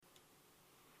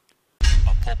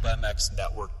Pulp MX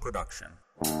Network production.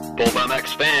 Pulp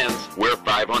MX fans, we're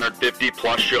 550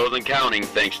 plus shows and counting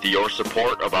thanks to your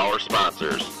support of our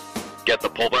sponsors. Get the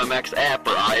Pulp MX app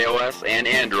for iOS and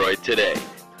Android today.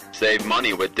 Save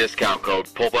money with discount code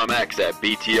PulpMX at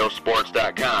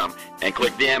BTOsports.com and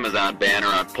click the Amazon banner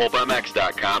on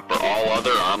PulpMX.com for all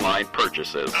other online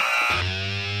purchases.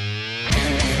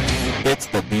 It's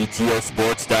the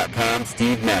BTOsports.com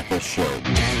Steve Mathis Show,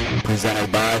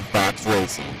 presented by Fox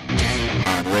Racing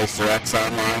on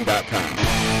RacerXOnline.com.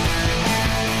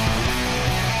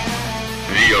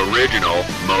 The original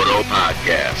Moto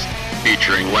Podcast,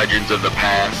 featuring legends of the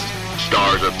past,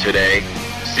 stars of today,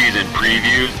 season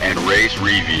previews and race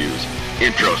reviews,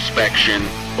 introspection,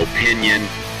 opinion,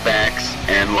 facts,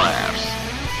 and laughs.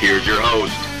 Here's your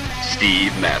host,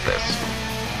 Steve Mathis.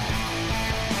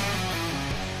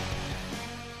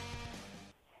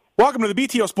 Welcome to the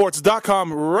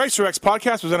BTOsports.com RacerX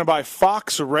podcast presented by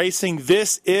Fox Racing.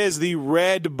 This is the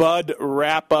Red Bud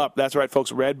wrap-up. That's right,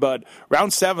 folks, Red Bud.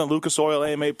 Round 7, Lucas Oil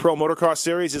AMA Pro Motocross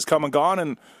Series is come and gone,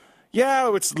 and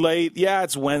yeah, it's late. Yeah,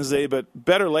 it's Wednesday, but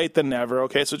better late than never,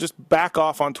 okay? So just back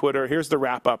off on Twitter. Here's the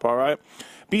wrap-up, all right?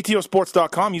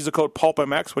 BTOsports.com. Use the code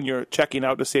PulpMX when you're checking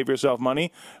out to save yourself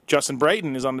money. Justin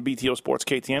Brayton is on the BTO Sports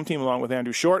KTM team along with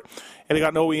Andrew Short. And they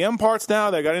got OEM parts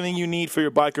now. They got anything you need for your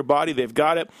bike or body. They've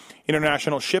got it.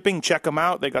 International shipping. Check them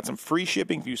out. They got some free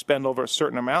shipping if you spend over a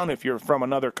certain amount if you're from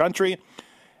another country.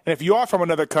 And if you are from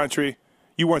another country,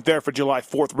 you weren't there for July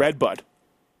 4th Red Bud.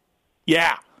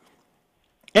 Yeah.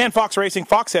 And Fox Racing,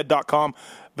 foxhead.com.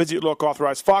 Visit your local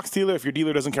authorized Fox dealer. If your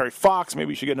dealer doesn't carry Fox, maybe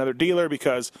you should get another dealer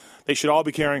because they should all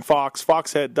be carrying Fox,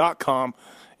 foxhead.com.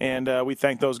 And we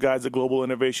thank those guys, the global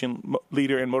innovation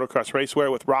leader in motocross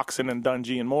racewear with Roxon and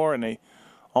Dungey and more. And they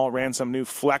all ran some new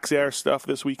Flex Air stuff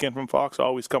this weekend from Fox,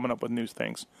 always coming up with new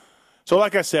things. So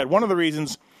like I said, one of the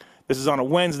reasons this is on a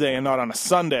Wednesday and not on a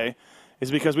Sunday is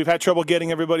because we've had trouble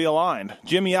getting everybody aligned.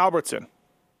 Jimmy Albertson,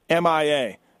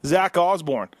 MIA. Zach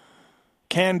Osborne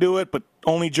can do it, but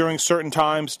only during certain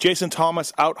times. Jason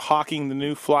Thomas out hawking the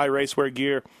new Fly Racewear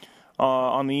gear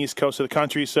on the east coast of the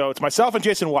country. So it's myself and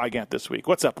Jason Wygant this week.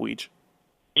 What's up, Weege?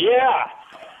 Yeah.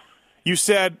 You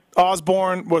said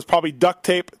Osborne was probably duct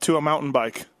taped to a mountain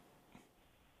bike.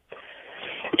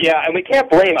 Yeah, and we can't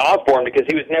blame Osborne because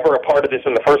he was never a part of this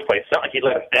in the first place. It's not like he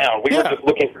let us down. We were just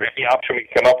looking for any option we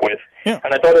could come up with. Yeah.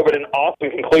 And I thought it would be an awesome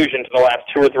conclusion to the last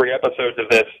 2 or 3 episodes of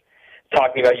this,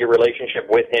 talking about your relationship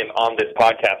with him on this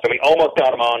podcast. So we almost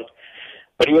got him on,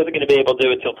 but he wasn't going to be able to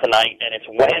do it till tonight, and it's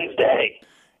Wednesday.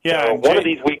 Yeah, so one of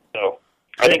these weeks, though,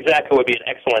 I think Zach would be an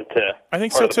excellent I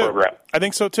think part so of the too. program. I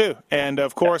think so, too. And,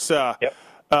 of course,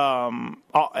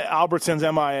 Albertson's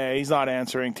MIA. He's not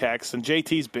answering texts, and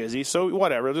JT's busy, so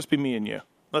whatever. It'll just be me and you.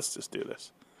 Let's just do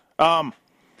this. Yeah,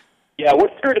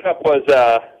 what screwed it up was,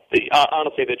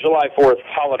 honestly, the July 4th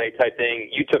holiday type thing.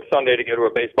 You took Sunday to go to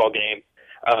a baseball game.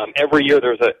 Every year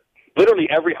there's literally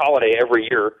every holiday every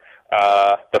year,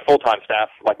 the full-time staff,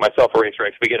 like myself or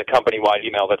RacerX, we get a company-wide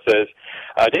email that says,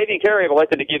 Davey and Carrie have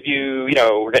elected to give you,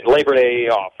 we're getting Labor Day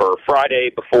off or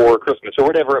Friday before Christmas or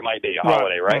whatever it might be, a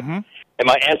holiday, right? Mm-hmm. And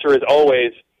my answer is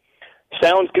always,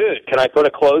 sounds good. Can I put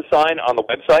a close sign on the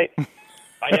website?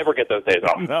 I never get those days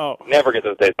off. No. Never get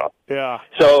those days off. Yeah.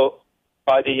 So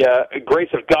by the grace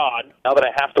of God, now that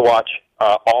I have to watch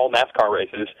all NASCAR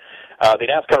races, the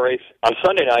NASCAR race on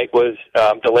Sunday night was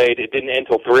delayed. It didn't end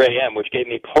until 3 a.m., which gave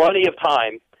me plenty of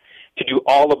time to do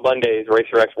all of Monday's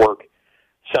RacerX work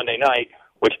Sunday night,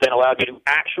 which then allowed me to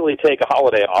actually take a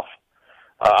holiday off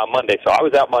on Monday. So I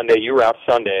was out Monday. You were out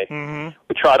Sunday. Mm-hmm.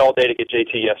 We tried all day to get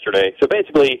JT yesterday. So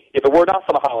basically, if it were not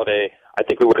for the holiday, I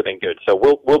think we would have been good. So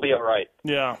we'll be all right.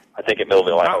 Yeah. I think at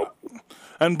Millville, I hope.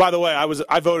 And by the way,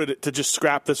 I voted to just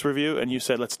scrap this review, and you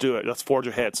said, let's do it. Let's forge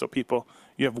ahead. So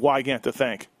you have Wygant to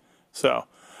thank. So,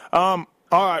 all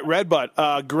right, Red Bud,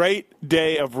 great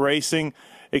day of racing,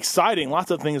 exciting,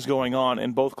 lots of things going on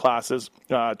in both classes.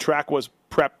 Track was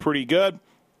prepped pretty good.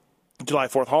 July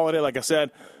 4th holiday, like I said,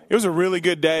 it was a really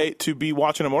good day to be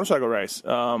watching a motorcycle race.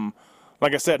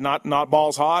 Like I said, not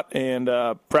balls hot and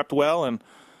prepped well. And,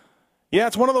 yeah,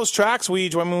 it's one of those tracks,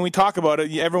 when we talk about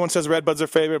it, everyone says Red Bud's their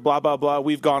favorite, blah, blah, blah.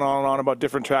 We've gone on and on about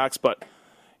different tracks, but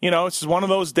it's just one of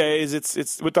those days.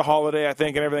 It's with the holiday, I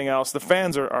think, and everything else. The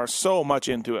fans are so much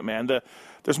into it, man.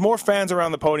 There's more fans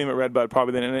around the podium at Red Bud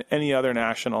probably than any other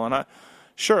national. And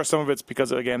sure, some of it's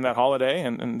because of, again, that holiday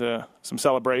and some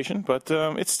celebration, but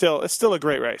it's still a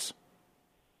great race.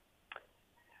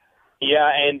 Yeah,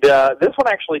 and this one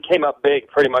actually came up big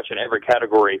pretty much in every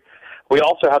category. We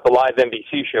also have the live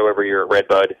NBC show every year at Red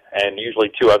Bud, and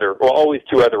usually always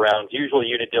two other rounds,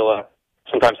 usually Unadilla,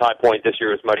 sometimes High Point. This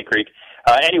year is Muddy Creek.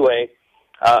 Anyway,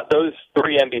 those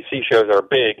 3 NBC shows are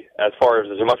big as far as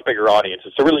there's a much bigger audience.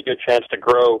 It's a really good chance to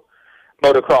grow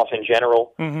motocross in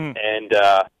general. Mm-hmm.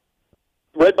 And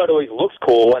Redbud always looks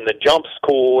cool, and the jump's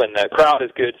cool, and the crowd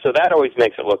is good, so that always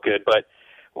makes it look good. But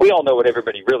we all know what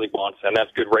everybody really wants, and that's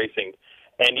good racing.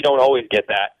 And you don't always get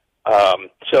that.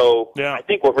 I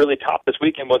think what really topped this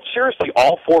weekend was seriously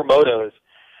all 4 motos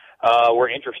were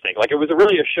interesting. Like, it was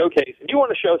really a showcase. If you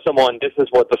want to show someone this is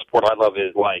what the sport I love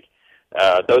is like,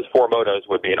 those 4 motos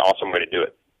would be an awesome way to do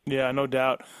it. Yeah, no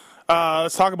doubt.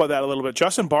 Let's talk about that a little bit.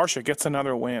 Justin Barcia gets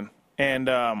another win. And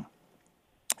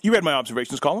you read my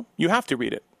observations column. You have to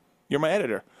read it. You're my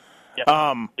editor. Yes,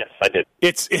 yes, I did.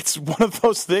 It's one of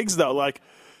those things, though. Like,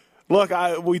 look,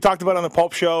 we talked about it on the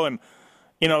Pulp Show, and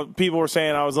people were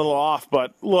saying I was a little off.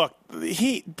 But look,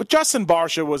 Justin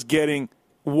Barcia was getting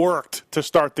worked to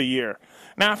start the year.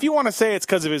 Now, if you want to say it's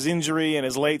because of his injury and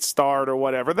his late start or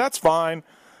whatever, that's fine.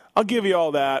 I'll give you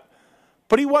all that.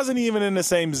 But he wasn't even in the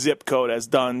same zip code as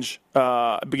Dunge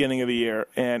beginning of the year.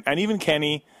 And even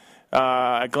Kenny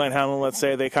at Glen Helen, let's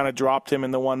say, they kind of dropped him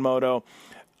in the one moto.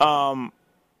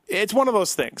 It's one of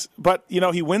those things. But,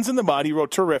 he wins in the mud. He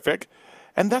rode terrific.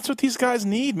 And that's what these guys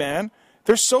need, man.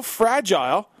 They're so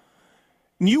fragile.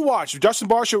 And you watch. Justin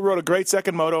Barcia rode a great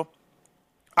second moto.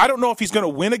 I don't know if he's going to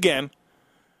win again.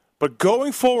 But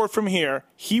going forward from here,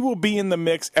 he will be in the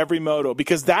mix every moto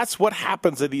because that's what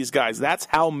happens to these guys. That's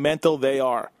how mental they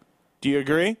are. Do you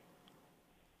agree?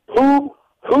 Who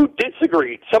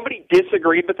disagreed? Somebody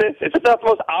disagreed with this? Isn't that the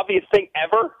most obvious thing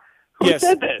ever? Who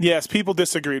said this? Yes, people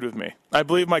disagreed with me. I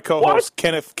believe my co-host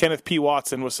Kenneth P.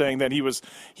 Watson was saying that he was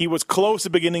close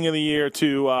at the beginning of the year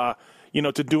to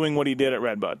to doing what he did at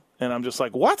Redbud, and I'm just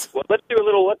like, what? Well, let's do a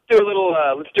little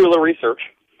research.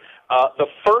 The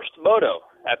first moto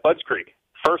at Budds Creek.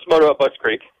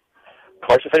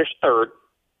 Barcia finished third.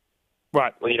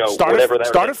 Right. Well,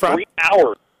 started front. 3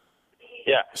 hours.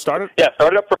 Yeah. Started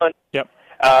up front. Yep.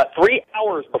 3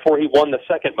 hours before he won the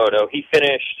second moto, he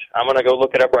finished, I'm going to go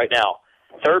look it up right now,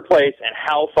 third place, and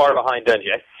how far behind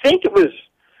Dungey? I think it was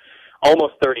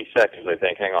almost 30 seconds, I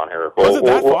think. Hang on here. Was it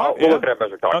that far? We'll look it up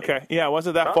as we're talking. Okay. Yeah, was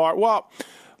it that far? Well,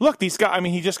 look, these guys,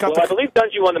 he just got I believe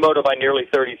Dungey won the moto by nearly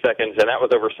 30 seconds, and that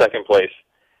was over second place.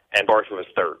 And Barcia was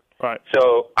third. Right.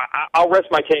 So I'll rest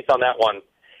my case on that one.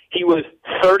 He was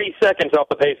 30 seconds off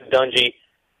the pace of Dungey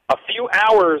a few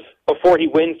hours before he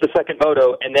wins the second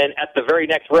moto, and then at the very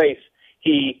next race,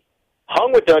 he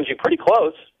hung with Dungey pretty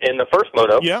close in the first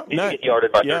moto. Yeah. He didn't get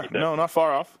yarded by 30 seconds. No, not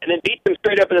far off. And then beat him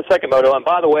straight up in the second moto. And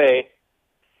by the way,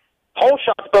 whole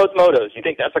shots both motos. You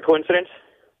think that's a coincidence?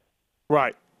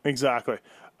 Right. Exactly.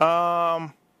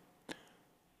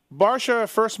 Barcia,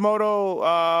 first moto,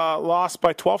 lost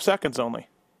by 12 seconds only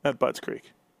at Budds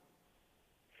Creek.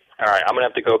 All right, I'm going to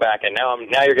have to go back, and now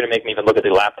you're going to make me even look at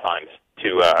the lap times to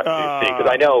see, because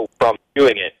I know from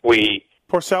doing it,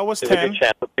 Purcell was 10. A good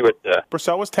chance. Let's see what,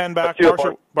 Purcell was 10 back.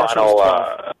 Barcia was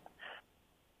 12.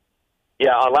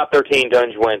 On lap 13,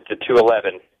 Dunge went to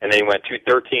 2:11, and then he went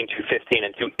 2:13, 2:15,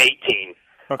 and 2:18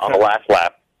 on the last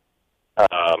lap.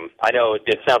 I know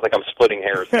it sounds like I'm splitting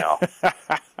hairs now.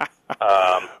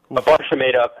 But Barcia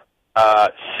made up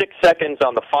 6 seconds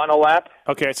on the final lap.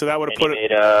 Okay, so that would have put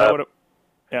it.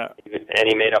 Yeah. And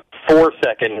he made up 4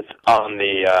 seconds on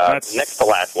the next to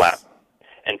last lap,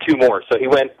 and 2 more. So he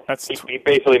went. He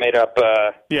basically made up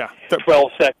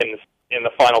 12 seconds in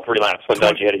the final 3 laps when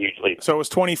Dungey had a huge lead. So it was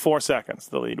 24 seconds.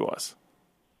 The lead was.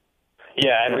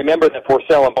 Yeah, and remember that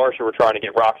Purcell and Barcia were trying to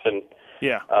get Roczen.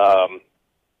 Yeah.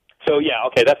 So yeah,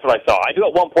 okay, that's what I saw. I knew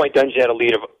at one point Dungey had a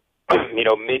lead of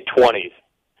mid-20s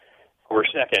over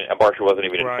second, and Barcia wasn't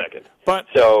even in second. But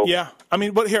so yeah,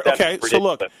 but here, okay. So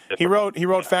look, he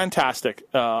rode fantastic,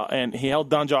 and he held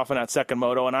Dungey off in that second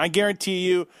moto. And I guarantee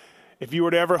you, if you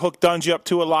were to ever hook Dungey up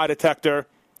to a lie detector,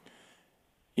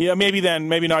 maybe then,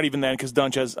 maybe not even then, because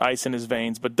Dungey has ice in his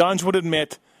veins. But Dungey would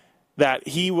admit that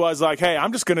he was like, "Hey,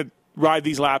 I'm just going to ride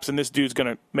these laps, and this dude's going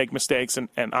to make mistakes, and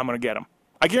I'm going to get him."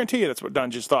 I guarantee you that's what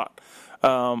Dungey thought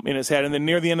in his head. And then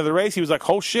near the end of the race, he was like,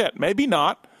 "Oh shit, maybe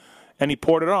not," and he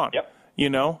poured it on. Yep.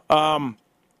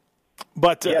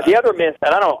 But the other myth,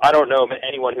 and I don't know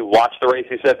anyone who watched the race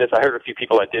who said this. I heard a few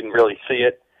people that didn't really see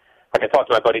it. Like I talked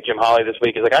to my buddy Jim Holly this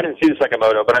week. He's like, I didn't see the second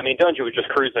moto, but Dungey was just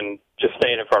cruising, just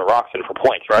staying in front of Roczen for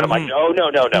points, right? I'm like, no.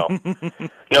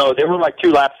 No, there were like 2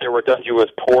 laps there where Dungey was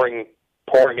pouring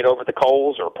it over the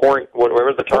coals, or pouring,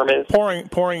 whatever the term is.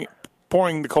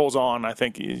 Pouring the coals on. I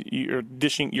think you're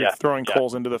throwing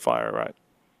coals into the fire, right?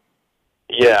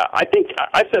 Yeah, I think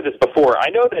I've said this before. I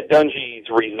know that Dungey's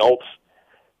results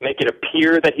make it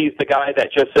appear that he's the guy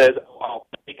that just says, I'll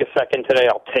take a second today,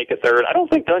 I'll take a third. I don't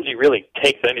think Dungey really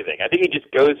takes anything. I think he just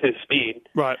goes his speed.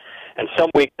 Right. And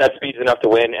some weeks that speed's enough to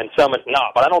win, and some it's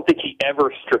not. But I don't think he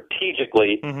ever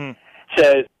strategically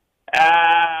says,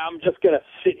 I'm just going to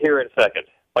sit here in second.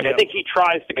 Like, I think he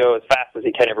tries to go as fast as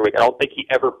he can every week. I don't think he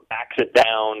ever backs it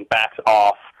down, backs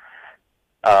off.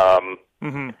 I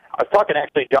was talking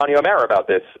actually to Johnny O'Mara about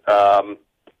this,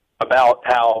 about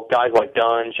how guys like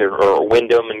Dunge or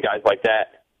Wyndham and guys like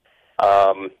that,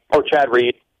 or Chad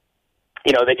Reed,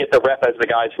 they get the rep as the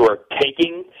guys who are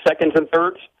taking seconds and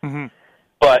thirds.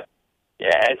 But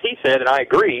as he said, and I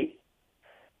agree,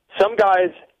 some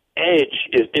guys' edge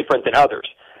is different than others.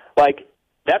 Like,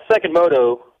 that second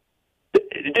moto,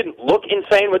 it didn't look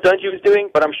insane what Dungey was doing,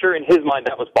 but I'm sure in his mind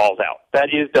that was balls out. That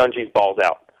is Dungey's balls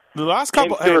out. The last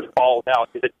couple... James Stewart's balls out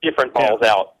is a different balls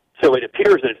out. So it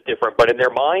appears that it's different, but in their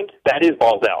mind, that is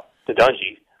balls out to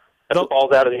Dungey. That's the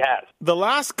balls out that he has. The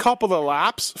last couple of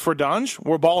laps for Dunge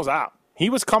were balls out.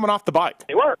 He was coming off the bike.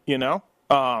 They were.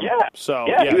 So,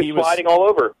 he was sliding all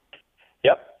over.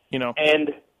 Yep.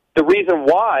 And the reason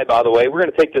why, by the way, we're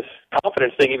going to take this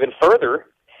confidence thing even further.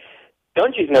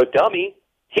 Dungey's no dummy.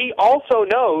 He also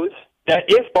knows that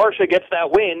if Barcia gets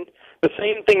that win, the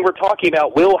same thing we're talking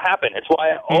about will happen. It's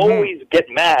why I always get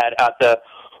mad at this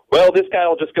guy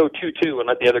will just go 2-2 and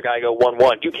let the other guy go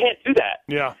 1-1. You can't do that.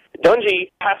 Yeah.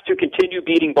 Dungey has to continue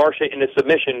beating Barcia in the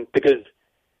submission because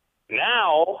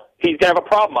now he's going to have a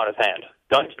problem on his hand.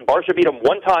 Barcia beat him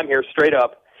one time here straight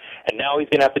up, and now he's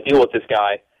going to have to deal with this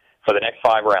guy for the next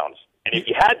 5 rounds. And if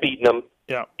he had beaten him,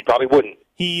 he probably wouldn't.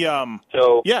 He's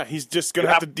just going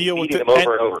to have to deal with it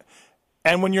over and over.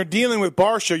 And when you're dealing with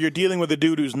Barcia, you're dealing with a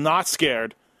dude who's not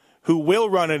scared, who will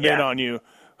run it in on you,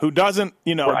 who doesn't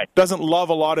love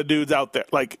a lot of dudes out there.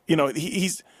 Like,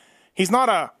 he's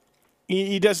not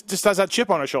he just has that chip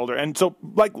on his shoulder. And so,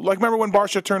 like remember when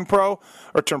Barcia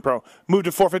moved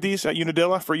to 450s at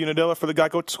Unadilla for the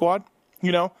Geico squad?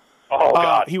 Oh,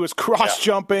 God. He was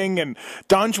cross-jumping, and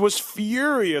Dunge was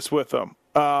furious with him.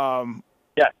 And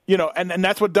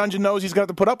that's what Dunge knows he's going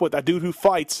to have to put up with, that dude who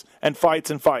fights and fights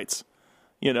and fights.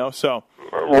 So.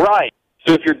 Right.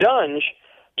 So if you're Dunge,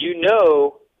 you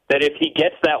know that if he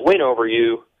gets that win over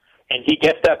you and he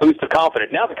gets that boost of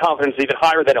confidence, now the confidence is even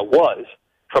higher than it was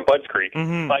from Budds Creek.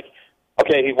 Like,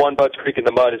 okay, he won Budds Creek in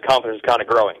the mud, his confidence is kind of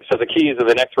growing. So the key is in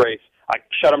the next race,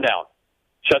 shut him down.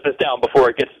 Shut this down before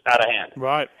it gets out of hand.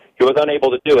 Right. He was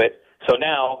unable to do it. So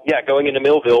now, going into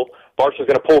Millville, Barcia's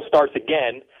going to pull starts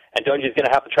again, and Dungey's going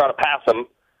to have to try to pass him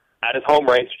at his home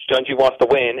race, which Dungey wants to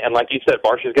win. And like you said,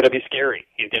 Barcia's going to be scary.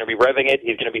 He's going to be revving it.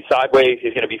 He's going to be sideways.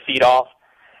 He's going to be feet off.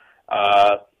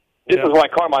 This is why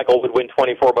Carmichael would win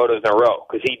 24 motos in a row,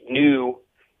 because he knew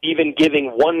even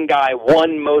giving one guy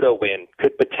one moto win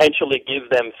could potentially give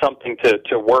them something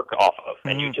to work off of.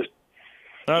 And even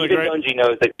Dungey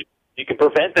knows that you can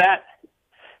prevent that.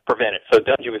 Prevent it. So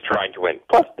Dungey was trying to win.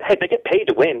 Plus, hey, they get paid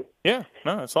to win. Yeah,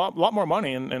 no, it's a lot more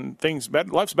money, and things.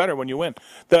 Life's better when you win.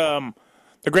 The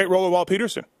great Rollerwall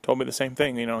Peterson told me the same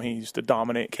thing. He used to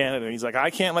dominate Canada. He's like, I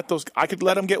can't let those. I could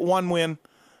let him get one win.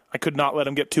 I could not let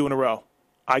him get 2 in a row.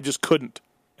 I just couldn't.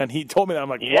 And he told me that. I'm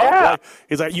like, what?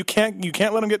 He's like, you can't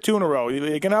let him get 2 in a row.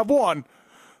 You can have one,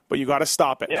 but you got to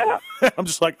stop it. Yeah. I'm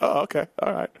just like, oh, okay,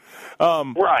 all right.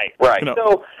 Right.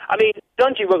 So, I mean,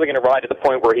 Dungey wasn't going to ride to the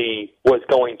point where he was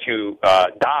going to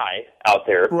die out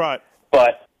there. Right.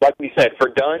 But like we said, for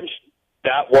Dunge,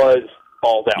 that was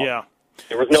balls out. Yeah.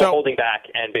 There was no holding back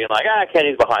and being like,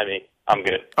 Kenny's behind me. I'm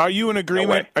good. Are you in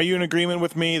agreement? Are you in agreement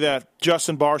with me that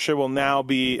Justin Barcia will now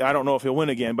be? I don't know if he'll win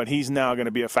again, but he's now going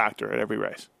to be a factor at every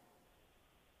race.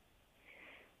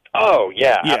 Oh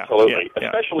yeah, absolutely.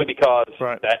 Especially because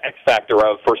that X factor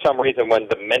of, for some reason, when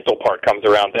the mental part comes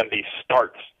around, then these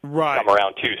starts come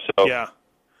around too. So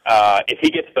if he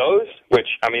gets those, which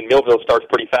I mean, Millville starts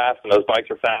pretty fast, and those bikes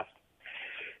are fast.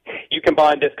 You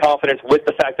combine this confidence with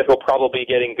the fact that he'll probably be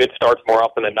getting good starts more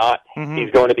often than not.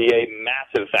 He's going to be a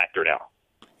massive factor now.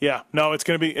 Yeah, no, it's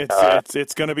going to be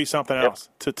it's going to be something else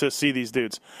to see these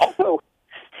dudes. Also,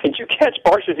 did you catch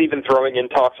Barcia's even throwing in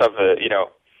talks of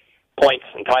points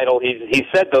and title? He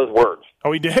said those words.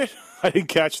 Oh, he did? I didn't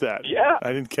catch that. Yeah,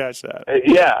 I didn't catch that.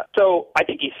 So I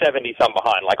think he's 70-some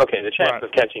behind. Like, okay, the chances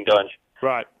of catching Dunge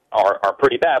are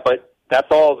pretty bad, but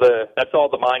that's all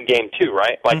the mind game too,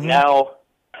 right? Like now.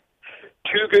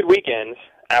 2 good weekends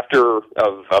after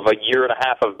of a year and a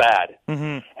half of bad,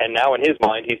 and now in his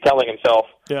mind he's telling himself,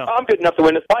 I'm good enough to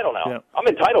win this title now. I'm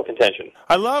in title contention.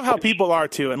 I love how people are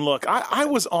too. And look, I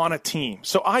was on a team,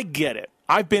 so I get it.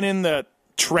 I've been in the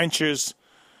trenches,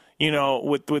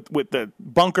 with the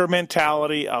bunker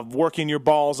mentality of working your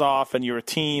balls off, and you're a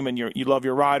team, and you love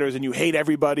your riders, and you hate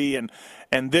everybody, and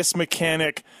this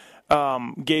mechanic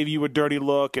gave you a dirty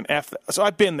look, and so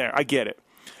I've been there. I get it.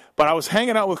 But I was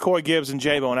hanging out with Coy Gibbs and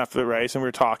J-Bone after the race, and we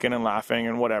were talking and laughing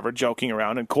and whatever, joking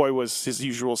around, and Coy was his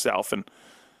usual self. And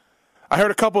I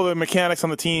heard a couple of the mechanics on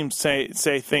the team say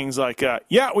things like,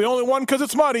 yeah, we only won because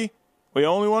it's muddy. We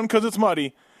only won because it's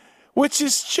muddy. Which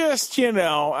is just,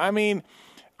 I mean,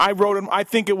 I wrote him, I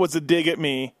think it was a dig at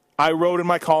me. I wrote in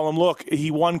my column, look,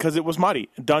 he won because it was muddy.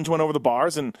 Dunge went over the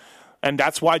bars, and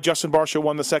that's why Justin Barcia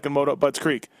won the second moto at Budds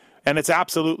Creek. And it's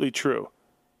absolutely true.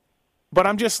 But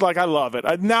I'm just like, I love it.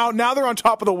 Now they're on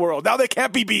top of the world. Now they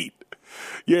can't be beat.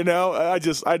 When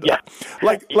Barcia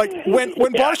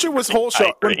was hole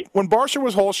shot, when Barcia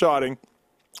was hole shotting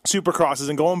Supercrosses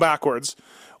and going backwards,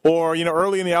 or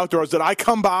early in the outdoors, did I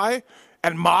come by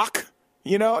and mock?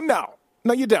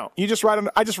 No, you don't. You just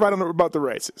I just write on about the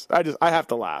races. I have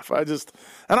to laugh. And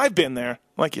I've been there,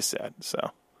 like you said.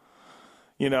 So,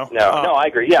 No, I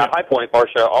agree. Yeah, High Point,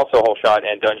 Barcia also hole shot,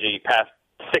 and Dungey passed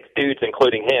 6 dudes,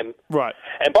 including him. Right.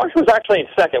 And Barcia was actually in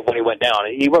second when he went down.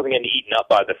 He wasn't getting eaten up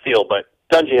by the field, but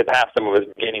Dungey had passed him and was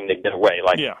beginning to get away.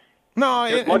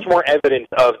 There's much more evidence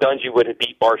of Dungey would have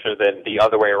beat Barcia than the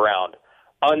other way around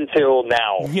until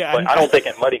now. Yeah, but I don't think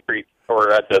at Muddy Creek,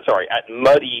 at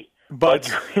Muddy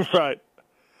Budds Creek. Right.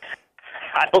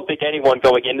 I don't think anyone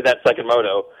going into that second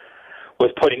moto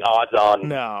was putting odds on.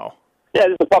 No. Yeah,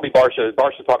 this is probably Barcia.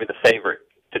 Barcia's probably the favorite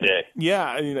today.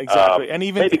 Yeah, exactly. And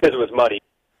even maybe because it was muddy,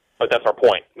 but that's our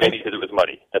point. Maybe because it was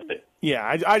muddy. That's it.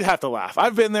 Yeah, I'd have to laugh.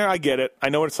 I've been there. I get it. I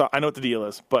know what the deal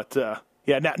is. But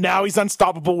now he's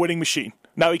unstoppable winning machine.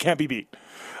 Now he can't be beat.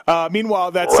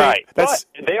 Meanwhile, but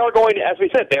they are going to, as we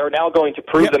said, they are now going to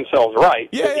prove themselves right.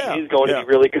 Yeah, he is going to be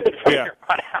really good for you.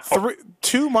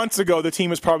 2 months ago, the team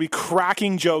was probably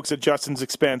cracking jokes at Justin's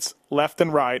expense, left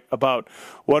and right, about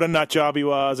what a nut job he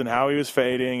was and how he was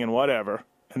fading and whatever.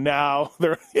 And now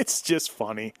it's just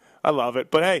funny. I love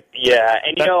it. But hey, yeah,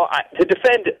 and to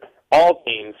defend all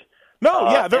teams.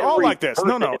 They're all like this.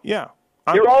 They're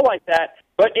all like that.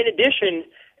 But in addition,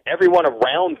 everyone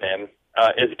around them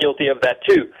is guilty of that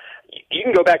too. You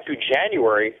can go back to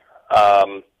January,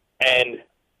 and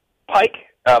Pike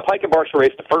and Barcia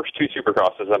raced the first 2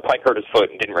 Supercrosses, and Pike hurt his foot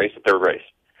and didn't race the third race.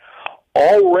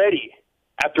 Already,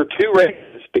 after 2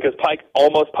 races, because Pike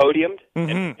almost podiumed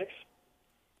in 6,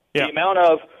 the amount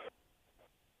of,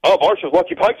 Barcia's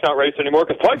lucky Pike's not racing anymore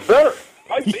because Pike's better.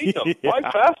 Pike beat him.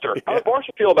 Pike's faster. How does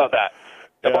Barcia feel about that?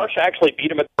 Now, Barcia actually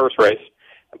beat him at the first race,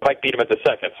 and Pike beat him at the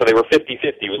second, so they were 50-50.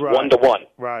 It was 1-1.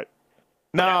 Right.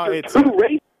 No, it's 2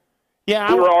 races.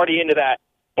 Yeah, we were already into that.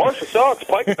 Barcia sucks.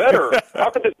 Pike's better. How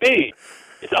could this be?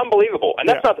 It's unbelievable. And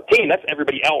that's not the team. That's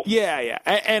everybody else. Yeah.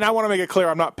 And I want to make it clear,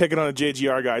 I'm not picking on the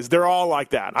JGR guys. They're all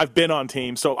like that. I've been on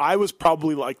teams, so I was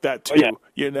probably like that too.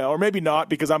 Or maybe not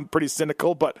because I'm pretty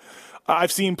cynical, but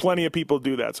I've seen plenty of people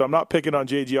do that. So I'm not picking on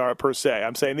JGR per se.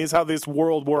 I'm saying this is how this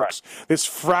world works. Right. This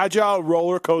fragile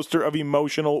roller coaster of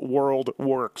emotional world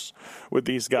works with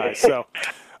these guys. So,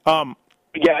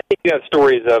 yeah, I think you have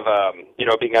stories of,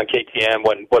 being on KTM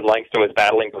when Langston was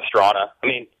battling Pastrana. I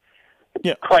mean,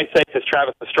 Christ's sake, it's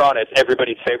Travis Pastrana. It's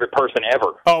everybody's favorite person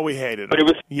ever. Oh, we hated him. But it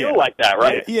was still like that,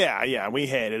 right? Yeah, we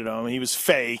hated him. He was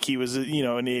fake. He was,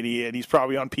 an idiot. He's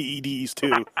probably on PEDs,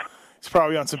 too. He's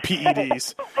probably on some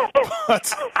PEDs.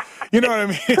 But, you know what I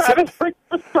mean? Travis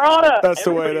Pastrana. That's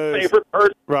the way it is. Favorite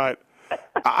person. Right.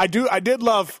 I did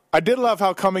love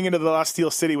how coming into the last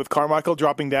Steel City with Carmichael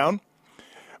dropping down,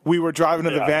 we were driving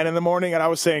to the van in the morning, and I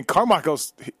was saying,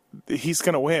 Carmichael's, he's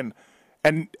going to win.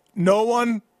 And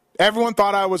everyone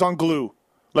thought I was on glue.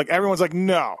 Like, everyone's like,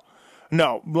 no.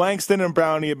 Langston and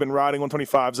Brownie have been riding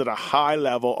 125s at a high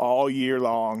level all year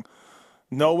long.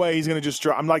 No way he's going to just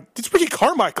drop. I'm like, it's Ricky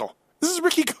Carmichael. This is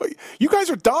Ricky. You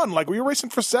guys are done. Like, we were racing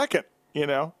for second,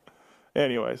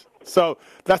 Anyways, so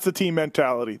that's the team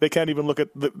mentality. They can't even look at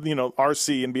the,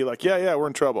 RC and be like, yeah, we're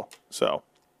in trouble. So.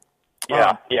 And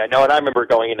I remember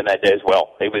going into that day as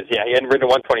well. It was, he hadn't ridden a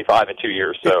 125 in 2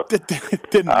 years, so. It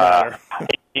didn't matter.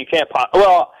 You can't,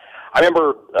 well, I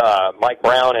remember Mike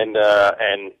Brown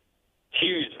and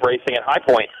Hughes racing at High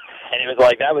Point, and it was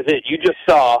like, that was it. You just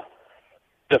saw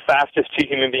the fastest 2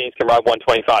 human beings can ride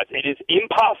 125s. It is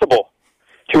impossible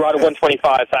to ride a 125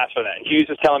 faster than that. Hughes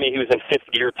was telling me he was in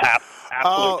 5th gear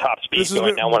absolute top speed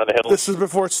going down one of the hills. This is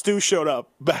before Stu showed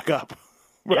back up.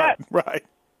 Right.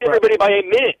 Everybody by a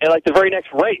minute at like the very next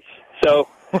race. So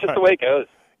it's just the way it goes.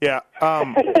 Yeah.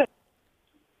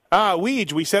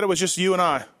 Weege, we said it was just you and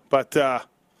I, but the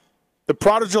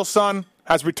prodigal son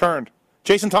has returned.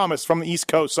 Jason Thomas from the East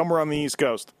Coast, somewhere on the East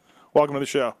Coast. Welcome to the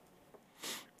show.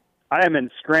 I am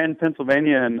in Scranton,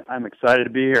 Pennsylvania, and I'm excited to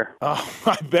be here. Oh,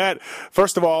 I bet.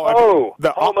 First of all,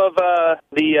 home of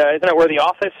isn't it where The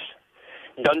Office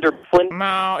Dunder Mifflin?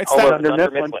 No, it's Oh, that.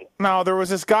 Dunder Mifflin. No, there was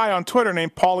this guy on Twitter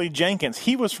named Paulie Jenkins.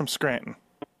 He was from Scranton.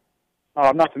 Oh,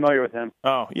 I'm not familiar with him.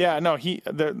 Oh, yeah, no, he's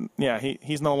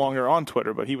no longer on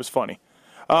Twitter, but he was funny.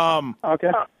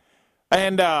 Okay.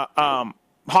 And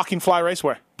Hawking Fly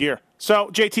Racewear gear. So,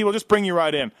 JT, we'll just bring you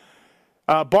right in.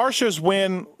 Barsha's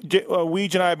win,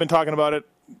 Weege and I have been talking about it.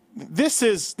 This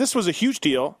was a huge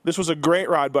deal. This was a great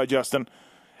ride by Justin.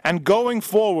 And going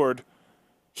forward,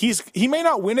 he may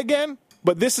not win again,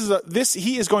 but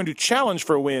he is going to challenge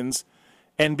for wins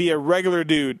and be a regular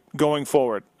dude going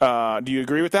forward. Do you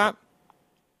agree with that?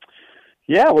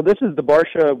 Yeah, well, this is the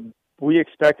Barsha we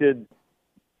expected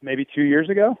maybe 2 years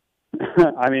ago.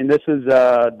 I mean, this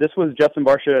was Justin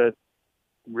Barsha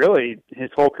really his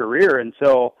whole career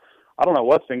until I don't know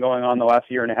what's been going on the last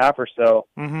year and a half or so.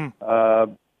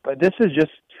 Mm-hmm. But this is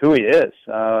just who he is.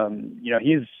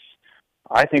 He's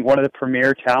I think one of the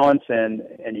premier talents, and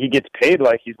he gets paid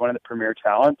like he's one of the premier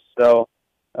talents. So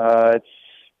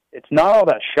it's not all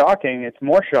that shocking. It's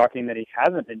more shocking that he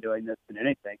hasn't been doing this than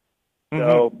anything.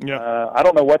 So I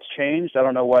don't know what's changed. I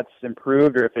don't know what's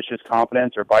improved, or if it's just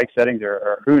confidence or bike settings,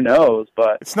 or who knows.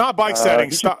 But it's not bike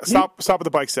settings. Stop with the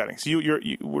bike settings. You're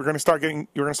going to start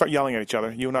yelling at each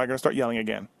other. You and I are going to start yelling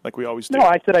again, like we always do. No,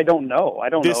 I said I don't know. I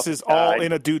don't know. This is all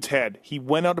in a dude's head. He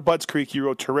went out to Budds Creek. He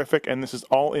rode terrific, and this is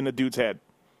all in a dude's head.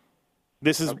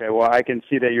 This is okay. Well, I can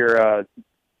see that you're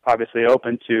obviously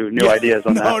open to new ideas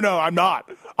on that. No, I'm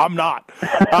not.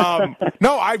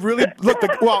 No, I really look.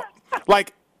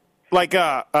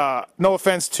 No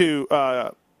offense to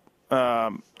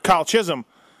Kyle Chisholm.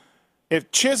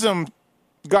 If Chisholm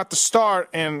got the start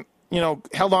and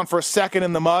held on for a second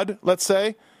in the mud, let's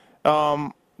say,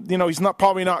 he's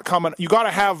probably not coming. You got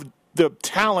to have the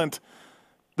talent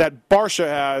that Barsha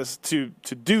has to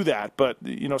do that, but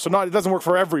it doesn't work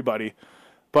for everybody.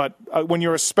 But when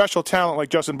you're a special talent like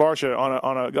Justin Barsha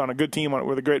on a good team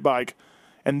with a great bike,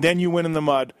 and then you win in the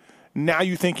mud, now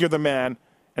you think you're the man.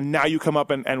 And now you come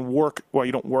up and work. Well,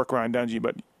 you don't work Ryan Dungey,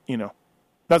 but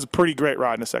that's a pretty great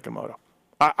ride in the second moto.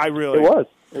 I really.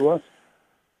 It was.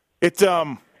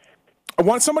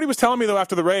 Somebody was telling me though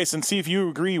after the race, and see if you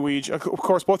agree, Weege. Of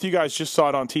course, both of you guys just saw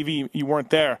it on TV. You weren't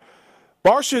there.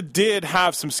 Barsha did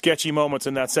have some sketchy moments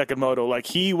in that second moto, like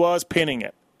he was pinning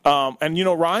it. And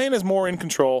Ryan is more in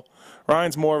control.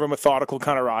 Ryan's more of a methodical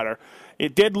kind of rider.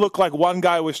 It did look like one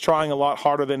guy was trying a lot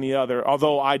harder than the other,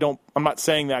 although I'm not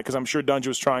saying that because I'm sure Dungey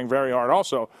was trying very hard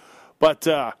also. But,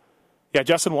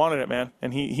 Justin wanted it, man.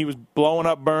 And he was blowing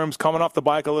up berms, coming off the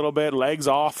bike a little bit, legs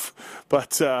off.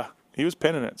 But he was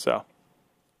pinning it, so.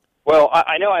 Well,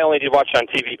 I know I only did watch it on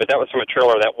TV, but that was from a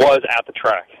trailer that was at the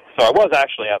track. So I was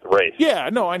actually at the race. Yeah,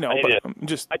 no, I know. I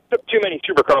took too many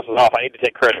Supercrosses off. I need to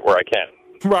take credit where I can.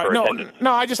 Right.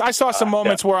 No. I saw some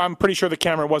moments where I'm pretty sure the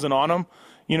camera wasn't on him.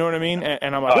 You know what I mean?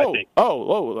 And I'm like,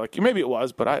 like maybe it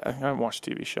was, but I haven't watched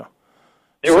the TV show.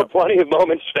 There were plenty of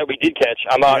moments that we did catch.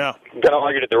 I'm not going to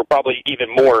argue that there were probably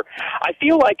even more. I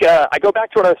feel like I go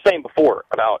back to what I was saying before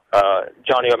about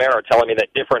Johnny O'Mara telling me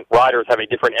that different riders have a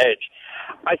different edge.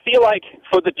 I feel like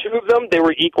for the two of them, they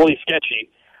were equally sketchy.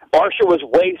 Barsha was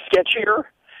way sketchier,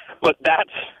 but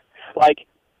that's like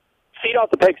feet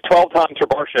off the pegs 12 times for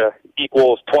Barsha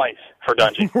equals twice for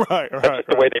Dungey. That's just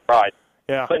the way they ride.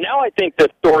 Yeah. But now I think the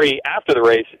story after the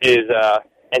race is,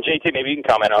 and JT, maybe you can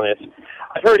comment on this.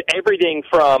 I've heard everything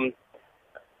from,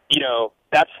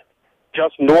 that's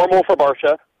just normal for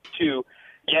Barsha to,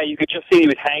 you could just see he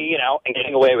was hanging it out and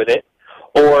getting away with it,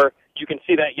 or you can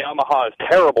see that Yamaha is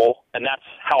terrible, and that's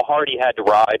how hard he had to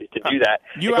ride to do that.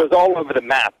 It goes all over the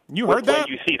map. You heard that?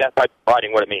 When you see that type of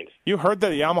riding, what it means. You heard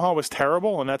that Yamaha was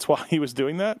terrible, and that's why he was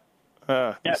doing that?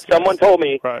 Someone told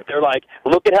me, they're like,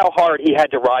 look at how hard he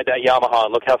had to ride that Yamaha,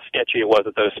 and look how sketchy it was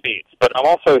at those speeds. But I'm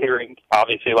also hearing,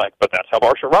 obviously, but that's how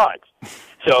Barsha rides.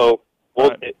 So,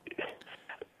 I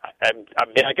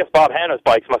guess Bob Hanna's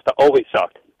bikes must have always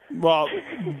sucked. Well,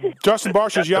 Justin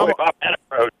Barsha's Yamaha. Bob Hanna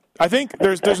rode. I think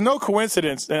there's no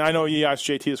coincidence, and I know you asked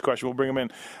JT this question. We'll bring him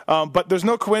in. But there's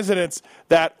no coincidence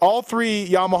that all three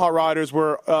Yamaha riders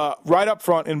were right up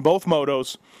front in both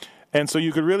motos. And so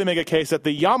you could really make a case that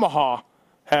the Yamaha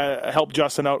helped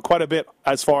Justin out quite a bit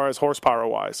as far as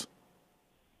horsepower-wise.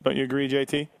 Don't you agree,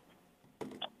 JT?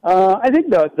 I think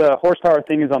the horsepower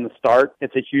thing is on the start.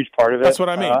 It's a huge part of it. That's what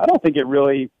I mean. I don't think it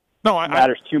really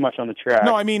matters too much on the track.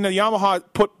 No, I mean the Yamaha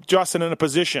put Justin in a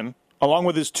position, along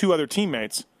with his two other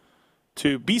teammates,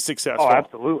 to be successful. Oh,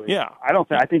 absolutely. Yeah.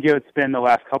 I think it's been the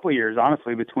last couple of years,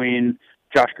 honestly, between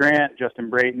Josh Grant, Justin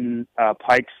Brayton,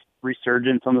 Pike's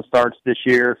resurgence on the starts this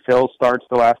year, Phil's starts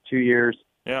the last 2 years.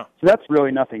 Yeah. So that's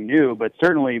really nothing new, but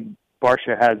certainly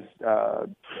Barsha has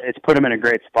it's put him in a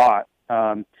great spot.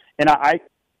 And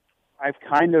I've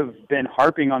kind of been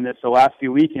harping on this the last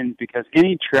few weekends because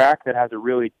any track that has a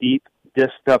really deep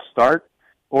disked up start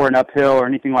or an uphill or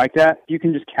anything like that, you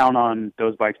can just count on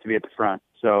those bikes to be at the front.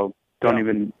 So don't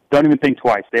even think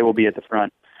twice. They will be at the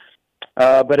front.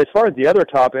 But as far as the other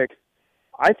topic,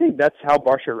 I think that's how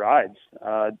Barcia rides.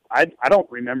 I don't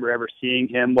remember ever seeing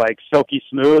him like silky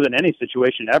smooth in any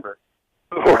situation ever.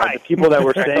 Right. The people that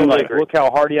were saying like, look how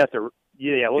hard he has to,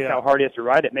 how hard he has to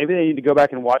ride it. Maybe they need to go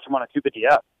back and watch him on a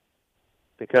 250F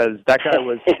because that guy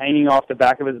was hanging off the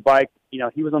back of his bike. You know,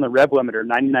 he was on the rev limiter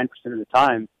 99% of the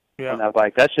time on that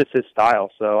bike. That's just his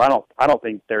style. So I don't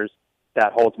think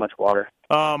that holds much water.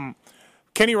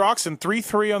 Kenny Roczen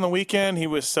 3-3 on the weekend. He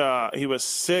was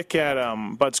sick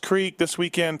at Budds Creek this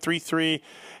weekend. 3-3.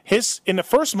 In the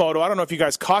first moto, I don't know if you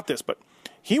guys caught this, but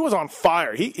he was on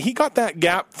fire. He got that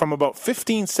gap from about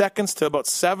 15 seconds to about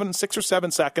 6 or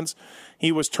 7 seconds.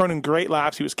 He was turning great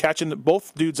laps. He was catching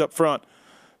both dudes up front.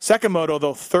 Second moto,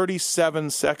 though, 37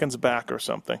 seconds back or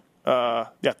something.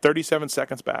 37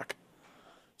 seconds back.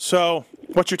 So,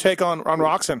 what's your take on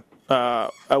Roczen,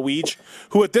 Weege,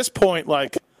 who at this point,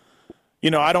 like, you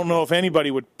know, I don't know if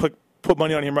anybody would put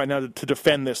money on him right now to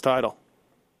defend this title.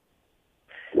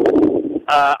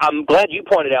 I'm glad you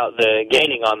pointed out the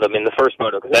gaining on them in the first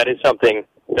moto because that is something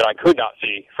that I could not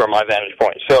see from my vantage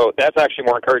point. So that's actually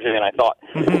more encouraging than I thought.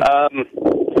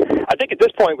 Mm-hmm. I think at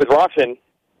this point with Roczen,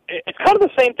 it's kind of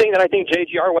the same thing that I think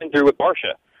JGR went through with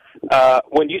Barcia.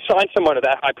 When you sign someone of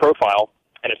that high profile,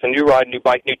 and it's a new ride, new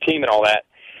bike, new team, and all that,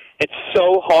 it's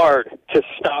so hard to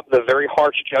stop the very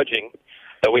harsh judging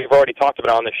that we've already talked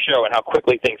about on this show and how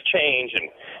quickly things change and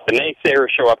the naysayers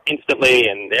show up instantly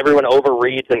and everyone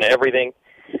overreads and everything.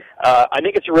 I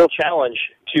think it's a real challenge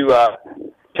to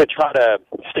try to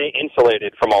stay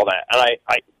insulated from all that. And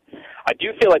I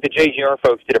do feel like the JGR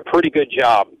folks did a pretty good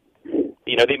job.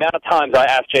 You know, the amount of times I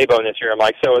asked J-Bone this year, I'm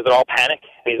like, so is it all panic?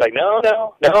 And he's like, no,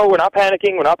 we're not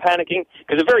panicking.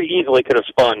 Because it very easily could have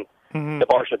spun the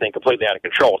Barcia thing completely out of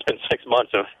control. It's been 6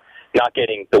 months of not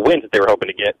getting the wins that they were hoping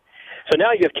to get. So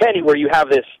now you have Kenny where you have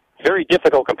this very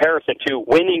difficult comparison to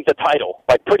winning the title.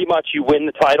 Like pretty much you win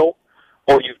the title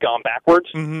or you've gone backwards,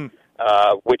 and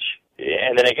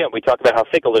then again, we talk about how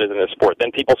fickle it is in this sport.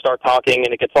 Then people start talking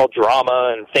and it gets all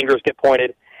drama and fingers get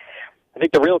pointed. I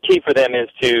think the real key for them is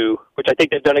to, which I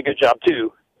think they've done a good job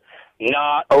too,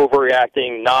 not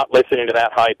overreacting, not listening to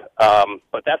that hype.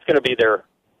 But that's going to be their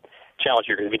challenge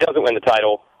here because if he doesn't win the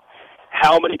title,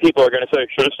 how many people are going to say,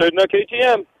 should have stayed in that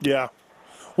KTM? Yeah.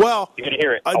 Well, you're going to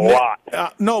hear it a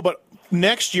lot. No, but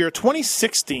next year,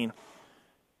 2016,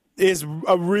 is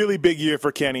a really big year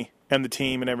for Kenny and the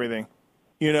team and everything.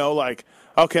 You know, like,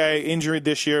 okay, injured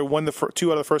this year, won the 2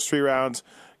 out of the first 3 rounds,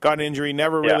 got an injury,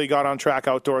 never really got on track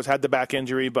outdoors, had the back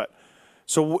injury, but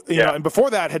so you know, and before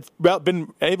that had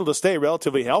been able to stay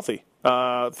relatively healthy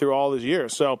through all these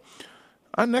years. So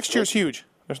next year's huge.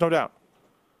 There's no doubt.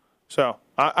 So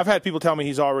I've had people tell me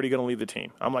he's already going to leave the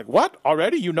team. I'm like, what?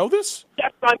 Already? You know this?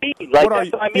 That's what I mean. That's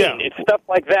what I mean. Yeah. It's stuff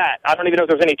like that. I don't even know if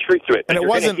there's any truth to it. But and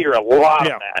you're going to hear a lot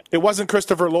of that. It wasn't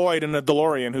Christopher Lloyd in a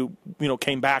DeLorean who, you know,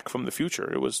 came back from the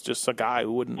future. It was just a guy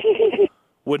who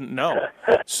wouldn't know.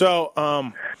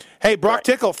 So, hey, Brock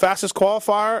Tickle, fastest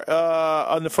qualifier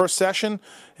on the first session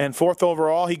and 4th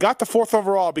overall. He got the 4th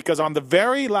overall because on the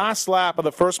very last lap of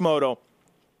the first moto,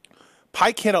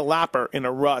 Pike hit a lapper in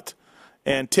a rut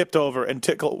and tipped over, and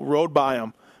Tickle rode by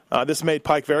him. This made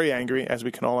Pike very angry, as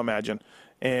we can all imagine,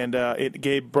 and it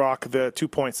gave Brock the 2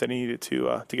 points that he needed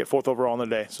to get 4th overall in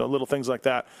the day. So little things like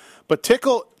that. But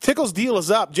Tickle's deal is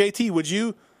up. JT, would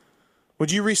you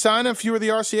re-sign him if you were the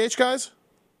RCH guys?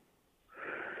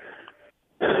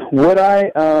 Would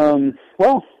I?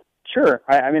 Well, sure.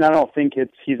 I mean, I don't think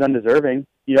he's undeserving.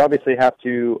 You obviously have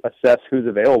to assess who's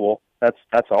available.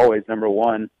 That's always number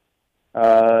one.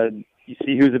 You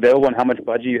see who's available and how much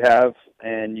budget you have,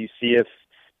 and you see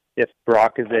if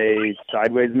Brock is a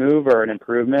sideways move or an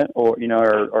improvement, or you know,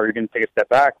 or you're going to take a step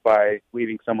back by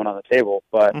leaving someone on the table.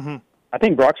 But I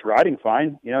think Brock's riding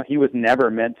fine. You know, he was never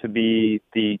meant to be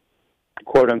the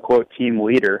quote unquote team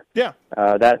leader. Yeah,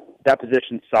 that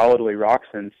position's solidly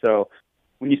Roczen. So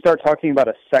when you start talking about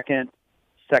a second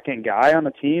guy on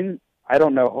the team, I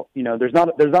don't know. You know, there's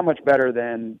not much better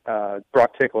than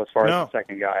Brock Tickle as far as the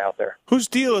second guy out there. Whose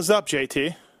deal is up,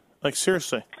 JT? Like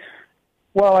seriously?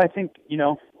 Well, I think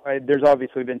there's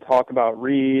obviously been talk about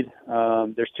Reed.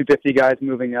 There's 250 guys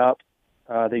moving up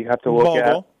that you have to look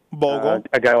at. Bogle,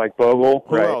 a guy like Bogle.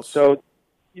 Who else? So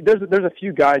there's a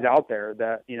few guys out there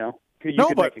that you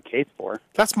could make a case for.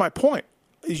 That's my point.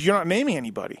 You're not naming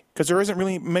anybody because there isn't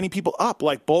really many people up.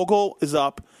 Like Bogle is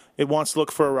up, It wants to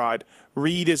look for a ride.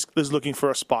 Reed is looking for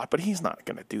a spot, but he's not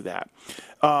going to do that.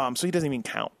 So he doesn't even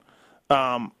count.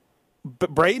 But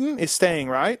Brayton is staying,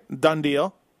 right? Done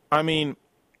deal. I mean,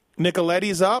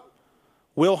 Nicoletti's up.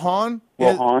 Will Hahn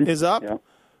is up. Yeah.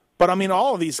 But, I mean,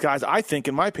 all of these guys, I think,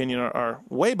 in my opinion, are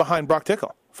way behind Brock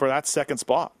Tickle for that second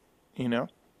spot, you know?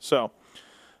 So,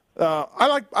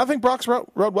 I think Brock's rode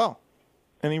well,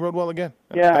 and he rode well again.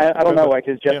 Yeah, I don't know. Like,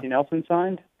 is Jesse Nelson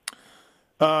signed?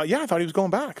 Yeah, I thought he was going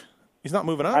back. He's not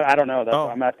moving up. I don't know. That's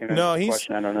why I'm asking a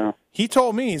question. I don't know. He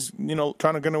told me he's going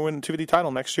to win the 250 title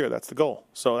next year. That's the goal.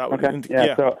 So that would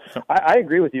okay. So I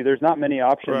agree with you. There's not many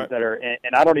options that are,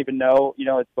 and I don't even know.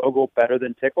 Is Bogle better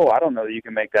than Tickle? I don't know that you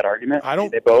can make that argument. I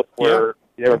don't. They both were.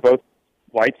 Yeah. They were both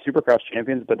white Supercross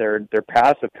champions, but their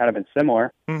paths have kind of been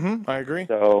similar. Mm-hmm. I agree.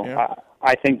 So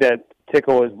I think that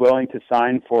Tickle is willing to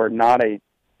sign for not a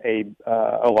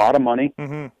lot of money,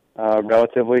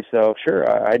 relatively. So sure,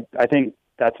 I think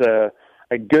that's a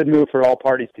good move for all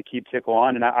parties to keep Tickle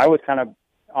on. And I was kind of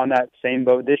on that same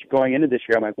boat going into this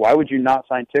year. I'm like, why would you not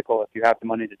sign Tickle if you have the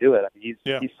money to do it? I mean,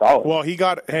 he's solid. Well, they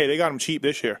got him cheap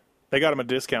this year. They got him a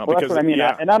discount. Well, because, that's what I mean.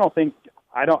 Yeah. And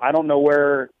I don't know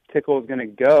where Tickle is going to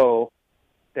go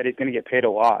that he's going to get paid a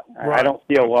lot. Right. I don't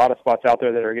see a lot of spots out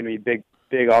there that are going to be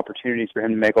big opportunities for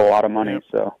him to make a lot of money.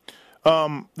 Yeah.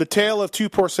 So. The tale of two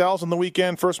Porcells on the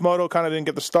weekend. First moto kind of didn't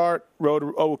get the start. Rode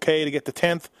okay to get the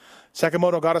 10th. Second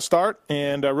moto got a start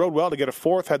and rode well to get a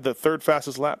 4th. Had the 3rd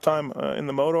fastest lap time in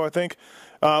the moto, I think.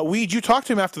 Weed, you talked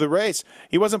to him after the race.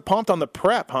 He wasn't pumped on the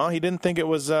prep, huh? He didn't think it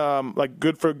was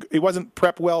good for. He wasn't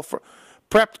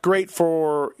prepped great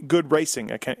for good racing.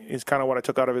 Is kind of what I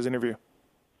took out of his interview.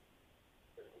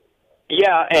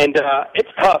 Yeah, and it's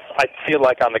tough, I feel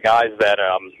like, on the guys that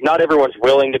not everyone's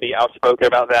willing to be outspoken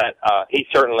about that. He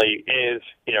certainly is.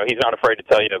 He's not afraid to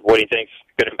tell you what he thinks,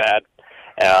 good and bad.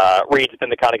 Reed's been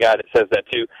the kind of guy that says that,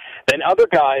 too. Then other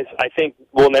guys, I think,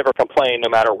 will never complain no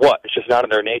matter what. It's just not in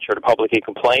their nature to publicly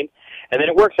complain. And then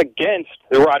it works against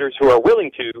the riders who are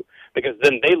willing to, because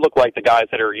then they look like the guys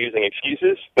that are using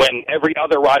excuses when every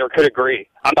other rider could agree.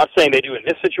 I'm not saying they do in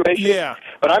this situation,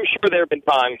 but I'm sure there have been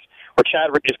times where Chad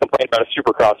Reed just complained about a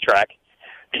Supercross track.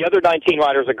 The other 19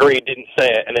 riders agreed, didn't say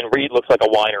it, and then Reed looks like a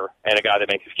whiner and a guy that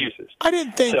makes excuses. I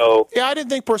didn't think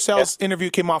Porcel's interview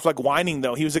came off like whining,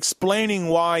 though. He was explaining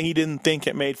why he didn't think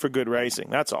it made for good racing.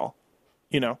 That's all.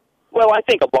 Well, I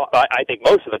think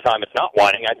most of the time it's not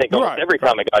whining. I think almost every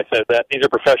time a guy says that, these are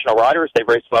professional riders. They've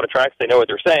raced a lot of tracks. They know what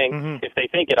they're saying. Mm-hmm. If they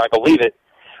think it, I believe it.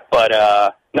 But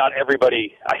not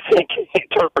everybody, I think,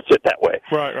 interprets it that way.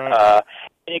 Right.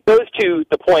 And it goes to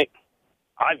the point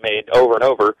I've made over and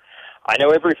over. I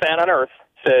know every fan on earth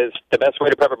says the best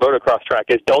way to prep a motocross track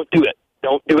is don't do it.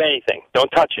 Don't do anything. Don't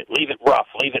touch it. Leave it rough.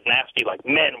 Leave it nasty like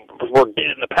men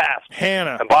did in the past.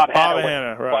 Hanna. And Bob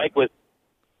Hanna, right.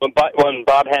 When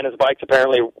Bob Hanna's bikes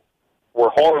apparently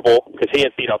were horrible because he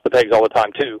had feet off the pegs all the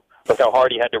time too. Look how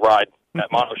hard he had to ride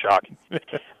that monoshock.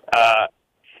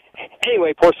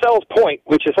 Anyway, Porcel's point,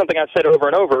 which is something I've said over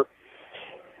and over,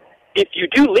 if you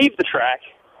do leave the track,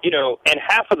 and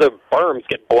half of the berms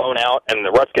get blown out and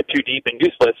the ruts get too deep and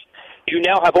useless, you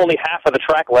now have only half of the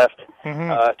track left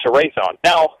to race on.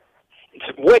 Now,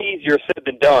 it's way easier said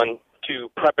than done to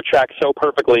prep a track so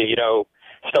perfectly,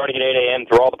 starting at 8 a.m.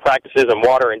 through all the practices and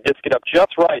water and disc it up just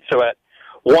right so at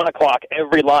 1 o'clock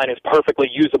every line is perfectly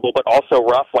usable but also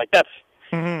rough. Like, that's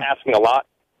asking a lot.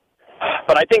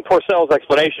 But I think Porcel's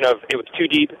explanation of it was too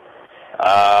deep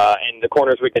and the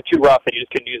corners would get too rough and you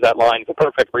just couldn't use that line is a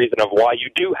perfect reason of why you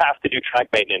do have to do track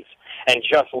maintenance, and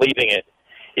just leaving it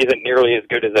isn't nearly as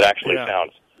good as it actually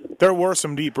sounds. There were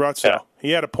some deep ruts, though.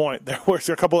 He had a point. There were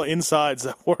a couple of insides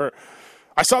that were...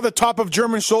 I saw the top of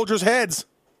German soldiers' heads.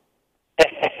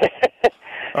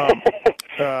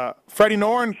 Freddie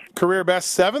Noren, career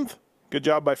best 7th. Good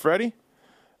job by Freddie.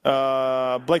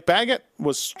 Blake Baggett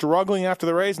was struggling after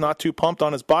the race, not too pumped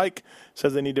on his bike.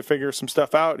 Says they need to figure some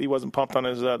stuff out. He wasn't pumped on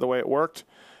his the way it worked.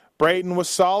 Brayton was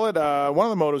solid. One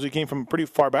of the motos, he came from pretty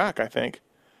far back, I think.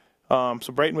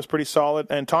 So Brayton was pretty solid.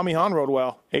 And Tommy Hahn rode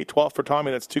well. 8-12 for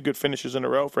Tommy. That's 2 good finishes in a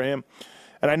row for him.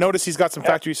 And I noticed he's got some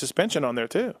factory suspension on there,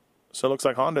 too. So it looks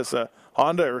like Honda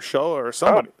or Showa or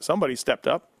somebody stepped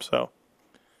up. So,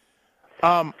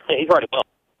 he's riding well.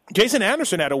 Jason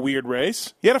Anderson had a weird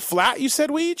race. He had a flat, you said,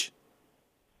 Weege?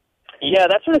 Yeah,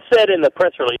 that's what it said in the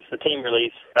press release, the team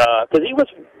release. Because he was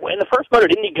in the first motor,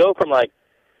 didn't he go from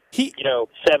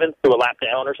 7th to a lap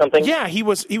down or something? Yeah, he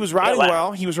was riding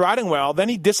well. He was riding well. Then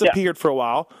he disappeared for a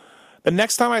while. The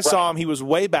next time I saw him, he was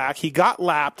way back. He got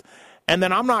lapped, and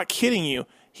then I'm not kidding you.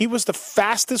 He was the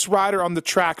fastest rider on the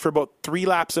track for about 3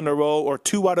 laps in a row, or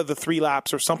 2 out of the 3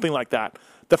 laps, or something like that.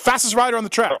 The fastest rider on the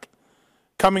track.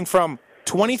 coming from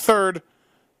 23rd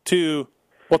to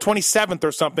 27th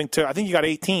or something to I think he got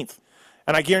 18th.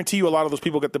 And I guarantee you a lot of those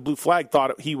people get the blue flag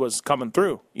thought he was coming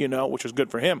through, which was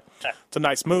good for him. It's a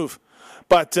nice move.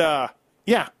 But,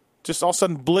 just all of a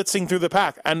sudden blitzing through the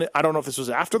pack. And I don't know if this was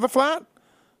after the flat,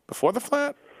 before the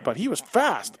flat, but he was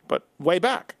fast, but way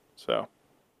back. So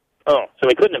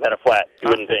he couldn't have had a flat, you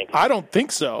wouldn't think. I don't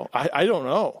think so. I don't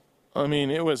know. I mean,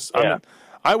 it was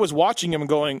I was watching him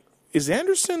going, is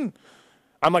Anderson –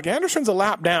 I'm like, Anderson's a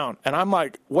lap down. And I'm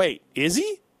like, wait, is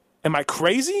he? Am I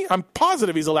crazy? I'm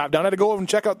positive he's a lap down. I had to go over and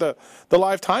check out the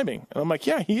live timing. And I'm like,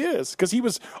 yeah, he is, because he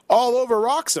was all over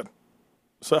Roczen.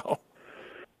 So –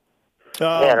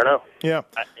 I don't know. Yeah.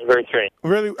 Very strange.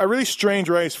 A really strange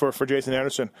race for Jason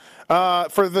Anderson.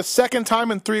 For the second time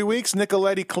in 3 weeks,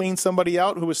 Nicoletti cleaned somebody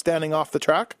out who was standing off the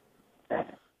track.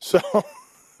 So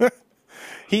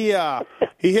he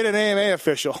hit an AMA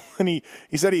official, and he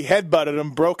said he headbutted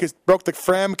him, broke the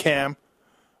fram cam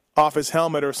off his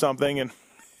helmet or something, and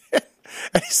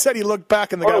he said he looked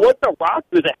back and the guy. What's the rock?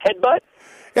 Was it a headbutt?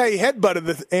 Yeah, he headbutted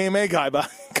the AMA guy by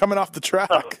coming off the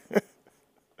track. Oh.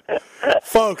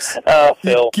 Folks,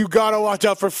 Phil. You got to watch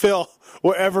out for Phil,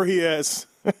 wherever he is.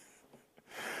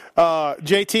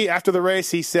 JT, after the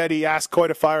race, he said he asked Coy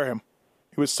to fire him.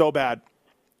 He was so bad.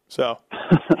 So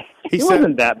he said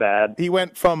wasn't that bad. He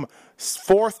went from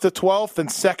 4th to 12th and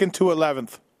 2nd to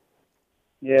 11th.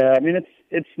 Yeah, I mean,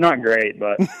 it's not great,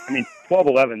 but,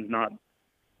 12-11 is not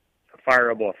a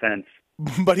fireable offense.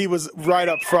 But he was right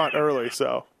up front early,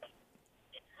 so.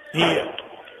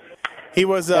 He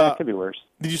was. It could be worse.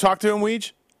 Did you talk to him,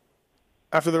 Weege?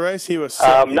 After the race, he was.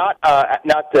 Not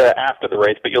after the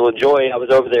race, but you'll enjoy. I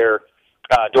was over there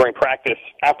during practice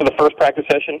after the first practice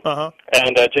session,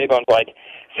 and J-Bone's like,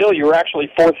 "Phil, you were actually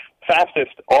 4th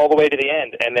fastest all the way to the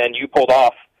end, and then you pulled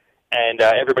off, and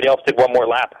everybody else did one more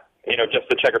lap. Just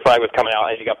the checker flag was coming out,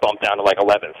 and you got bumped down to like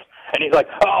 11th." And he's like,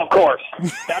 "Oh, of course,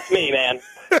 that's me, man.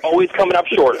 Always coming up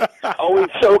short. Always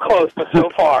so close, but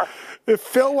so far." If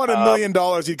Phil won $1 million,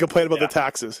 he'd complain about the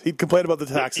taxes. He'd complain about the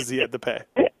taxes he had to pay.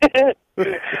 The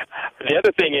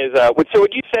other thing is, so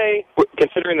would you say,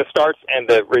 considering the starts and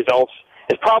the results,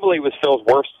 it probably was Phil's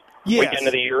worst weekend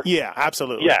of the year? Yeah,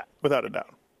 absolutely. Yeah. Without a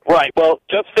doubt. Right. Well,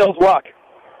 just Phil's luck.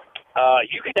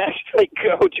 You can actually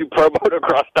go to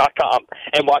ProMotocross.com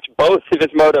and watch both of his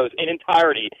motos in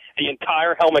entirety, the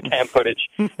entire helmet cam footage.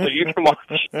 So you can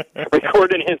watch,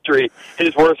 record in history,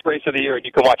 his worst race of the year, and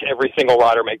you can watch every single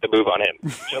rider make the move on him.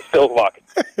 Just Phil's luck.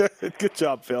 Good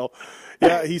job, Phil.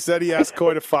 Yeah, he said he asked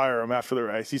Coy to fire him after the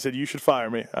race. He said, "You should fire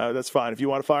me. That's fine. If you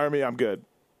want to fire me, I'm good."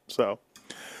 So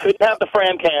couldn't have the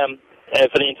Fram cam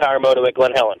for the entire moto at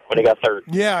Glen Helen when he got 3rd.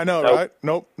 Yeah, I know, right?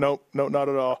 Nope, not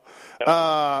at all.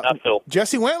 Not Phil.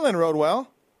 Jesse Wentland rode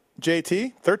well.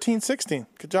 JT, 13-16.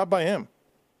 Good job by him.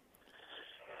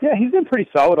 Yeah, he's been pretty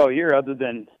solid all year other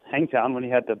than Hangtown when he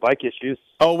had the bike issues.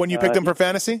 Oh, when you picked him for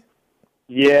fantasy?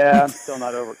 Yeah, I'm still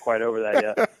not quite over that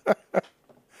yet.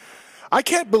 I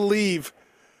can't believe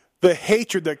the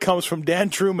hatred that comes from Dan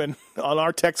Truman on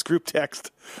our group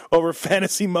text over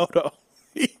Fantasy Moto.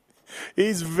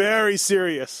 He's very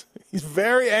serious. He's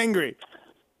very angry.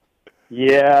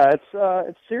 Yeah,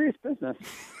 it's serious business.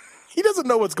 He doesn't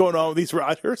know what's going on with these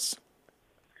riders.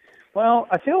 Well,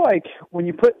 I feel like when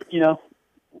you put,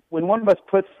 when one of us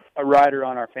puts a rider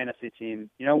on our fantasy team,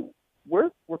 we're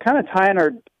kind of tying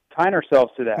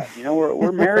ourselves to that.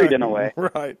 We're married in a way.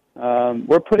 Right.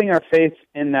 We're putting our faith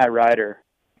in that rider.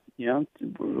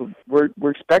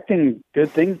 We're expecting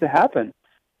good things to happen.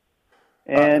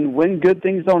 And when good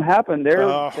things don't happen, there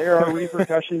are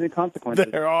repercussions and consequences.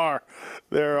 There are.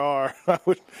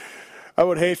 I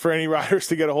would hate for any riders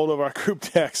to get a hold of our group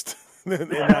text in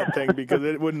that thing because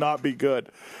it would not be good.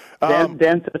 Dan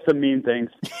says some mean things.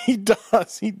 He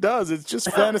does. It's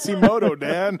just Fantasy Moto,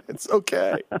 Dan. It's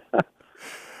okay.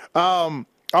 All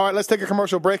right, let's take a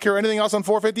commercial break here. Anything else on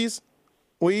 450s,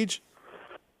 Weege?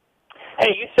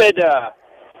 Hey, you said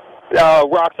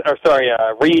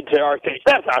Reed to RK.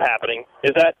 That's not happening.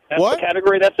 That's what? The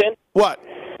category that's in? What?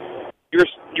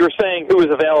 You're saying who is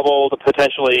available to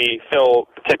potentially fill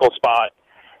Tickle's spot,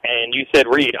 and you said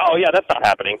Reed. Oh, yeah, that's not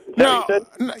happening. Is that what you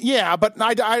said? Yeah, but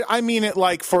I mean it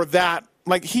like for that.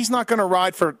 Like, he's not going to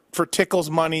ride for Tickle's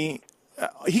money.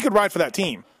 He could ride for that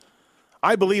team.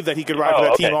 I believe that he could ride for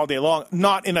that team all day long.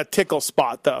 Not in a Tickle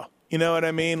spot, though. You know what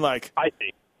I mean? Like, I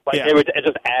see. They would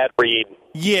just add Reed.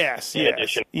 Yes. In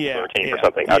addition to the team or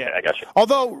something. Okay, I got you.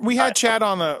 Although we had Chad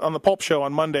on the Pulp Show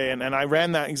on Monday, and I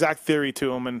ran that exact theory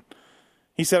to him, and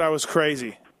he said I was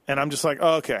crazy. And I'm just like,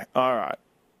 okay, all right.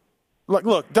 Look,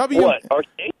 What,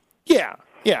 RK? Yeah.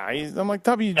 Yeah, I'm like,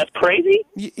 That's crazy?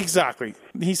 Exactly.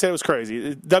 He said it was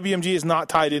crazy. WMG is not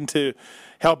tied into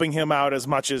helping him out as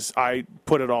much as I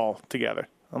put it all together.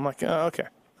 I'm like, okay.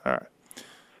 All right.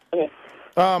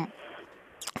 Okay.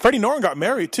 Freddie Norton got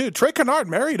married, too. Trey Kennard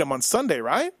married him on Sunday,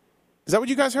 right? Is that what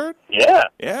you guys heard? Yeah.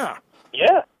 Yeah.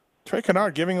 Yeah. Trey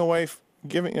Kennard marrying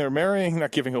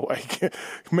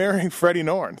Freddie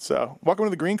Norton. So, welcome to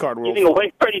the green card world. Giving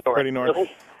away Freddie Norton.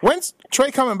 Really? When's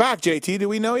Trey coming back, JT? Do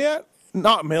we know yet?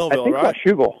 Not Millville, I think right?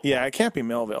 Washougal. Yeah, it can't be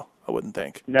Millville, I wouldn't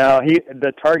think. No,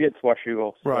 the target's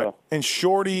Washougal. So Right. And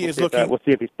Shorty is looking. We'll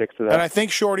see if he sticks to that. And I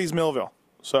think Shorty's Millville.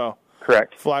 So,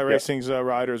 correct. Fly Racing's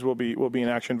riders will be in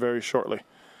action very shortly.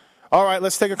 All right,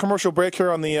 let's take a commercial break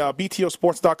here on the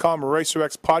BTOsports.com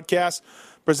RacerX podcast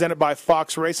presented by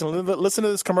Fox Racing. Listen to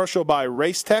this commercial by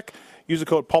Racetech. Use the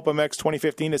code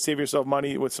PulpMX2015 to save yourself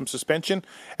money with some suspension.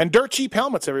 And Dirt Cheap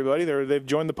Helmets, everybody. They've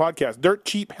joined the podcast.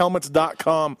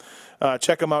 DirtCheapHelmets.com.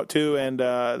 Check them out, too. And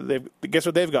guess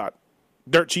what they've got?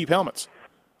 Dirt Cheap Helmets.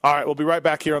 All right, we'll be right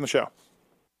back here on the show.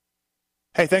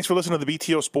 Hey, thanks for listening to the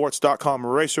BTOsports.com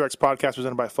RacerX podcast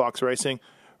presented by Fox Racing.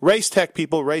 Racetech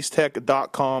people,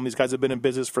 racetech.com. These guys have been in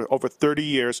business for over 30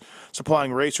 years,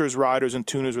 supplying racers, riders, and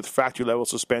tuners with factory-level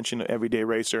suspension to everyday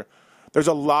racer. There's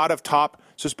a lot of top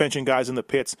suspension guys in the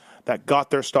pits that got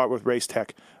their start with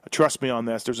Racetech. Trust me on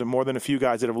this. There's more than a few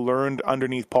guys that have learned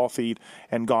underneath Paul Thede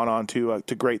and gone on to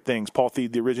great things. Paul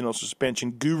Thede, the original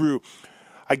suspension guru.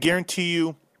 I guarantee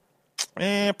you,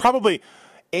 probably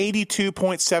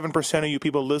 82.7% of you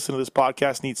people listening to this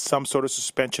podcast need some sort of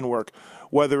suspension work,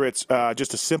 whether it's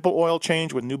just a simple oil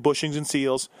change with new bushings and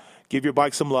seals, give your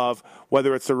bike some love,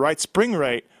 whether it's the right spring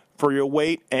rate for your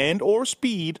weight and or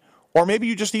speed, or maybe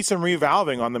you just need some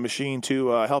revalving on the machine to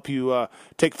help you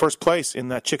take first place in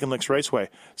that Chicken Licks Raceway.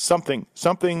 Something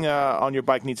on your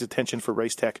bike needs attention for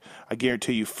Racetech. I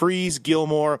guarantee you. Freeze,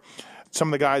 Gilmore, some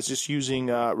of the guys just using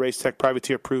Racetech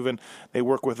Privateer Proven. They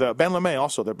work with Ben LeMay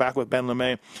also. They're back with Ben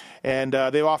LeMay. And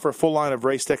they offer a full line of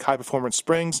Racetech high-performance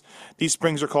springs. These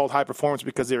springs are called high performance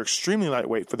because they're extremely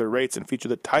lightweight for their rates and feature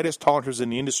the tightest tolerances in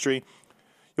the industry.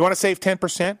 You want to save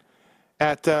 10%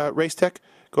 at Racetech?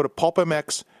 Go to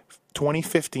PulpMX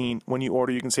 2015. When you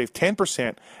order, you can save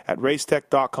 10% at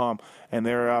racetech.com. And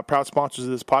they're proud sponsors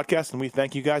of this podcast, and we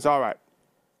thank you guys. All right,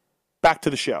 back to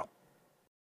the show.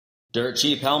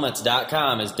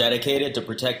 DirtCheapHelmets.com is dedicated to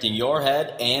protecting your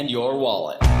head and your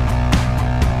wallet.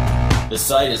 The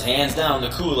site is hands down the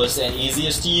coolest and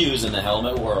easiest to use in the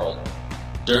helmet world.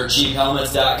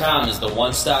 DirtCheapHelmets.com is the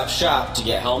one-stop shop to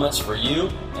get helmets for you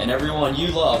and everyone you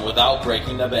love without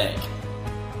breaking the bank.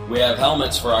 We have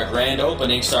helmets for our grand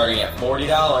opening starting at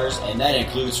 $40, and that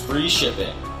includes free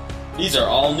shipping. These are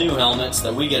all new helmets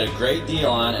that we get a great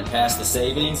deal on and pass the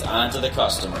savings on to the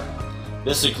customer.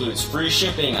 This includes free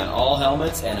shipping on all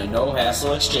helmets and a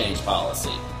no-hassle exchange policy.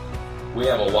 We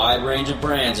have a wide range of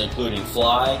brands including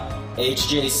Fly,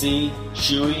 HJC,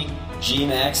 Shoei,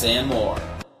 G-Max, and more.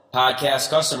 Podcast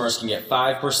customers can get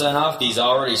 5% off these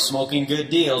already smoking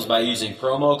good deals by using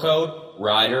promo code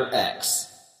RIDERX.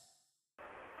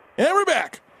 And we're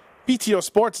back.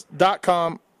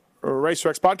 BTOsports.com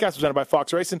RacerX podcast presented by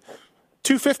Fox Racing.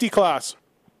 250 class.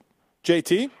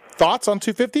 JT, thoughts on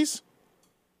 250s?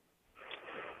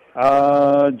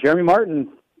 Jeremy Martin.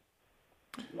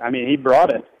 I mean, he brought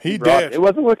it. He did. It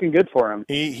wasn't looking good for him.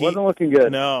 He wasn't looking good.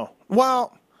 No.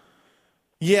 Well,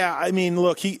 yeah, I mean,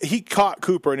 look, he caught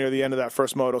Cooper near the end of that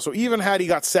first moto. So even had he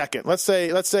got second, let's say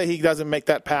he doesn't make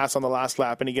that pass on the last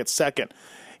lap and he gets second,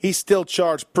 he still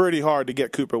charged pretty hard to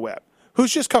get Cooper Webb,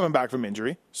 who's just coming back from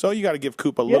injury. So you got to give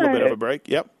Cooper a little bit of a break.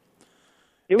 Yep.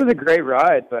 It was a great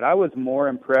ride, but I was more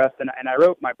impressed, and I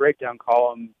wrote my breakdown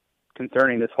column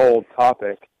concerning this whole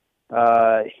topic.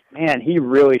 Man, he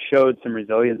really showed some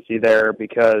resiliency there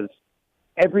because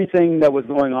everything that was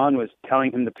going on was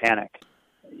telling him to panic.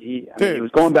 He was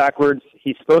going backwards.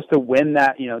 He's supposed to win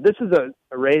that. You know, this is a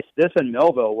race, this and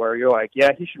Millville, where you're like,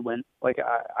 yeah, he should win. Like,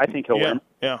 I think he'll win.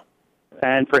 Yeah.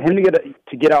 And for him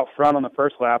to get out front on the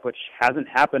first lap, which hasn't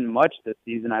happened much this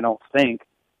season, I don't think,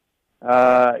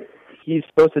 he's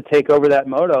supposed to take over that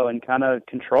moto and kind of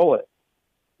control it.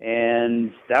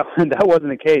 And that wasn't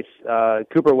the case.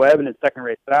 Cooper Webb in his second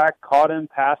race back caught him,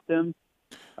 passed him.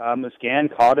 Muscan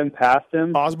caught him, passed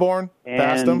him. Osborne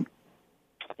passed him.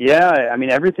 Yeah, I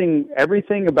mean, everything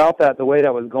about that, the way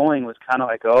that was going was kind of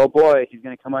like, oh boy, he's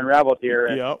going to come unraveled here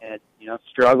and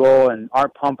struggle and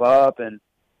aren't pump up and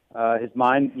his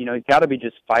mind, he's got to be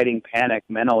just fighting panic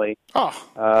mentally.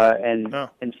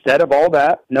 Instead of all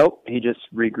that, nope, he just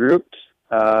regrouped,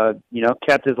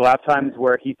 kept his lap times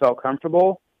where he felt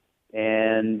comfortable.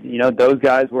 And, those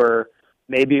guys were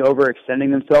maybe overextending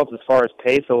themselves as far as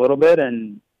pace a little bit,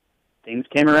 and things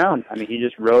came around. I mean, he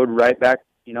just rode right back,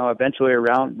 eventually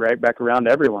right back around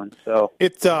everyone. So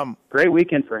it's great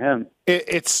weekend for him.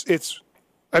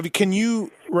 Can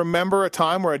you remember a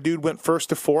time where a dude went first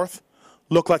to fourth,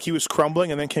 looked like he was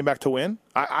crumbling, and then came back to win?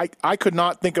 I could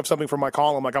not think of something for my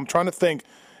column. Like, I'm trying to think,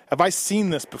 have I seen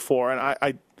this before? And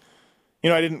I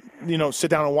didn't, sit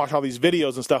down and watch all these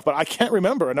videos and stuff, but I can't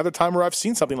remember another time where I've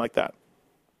seen something like that.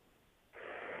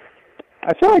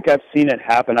 I feel like I've seen it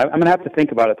happen. I'm going to have to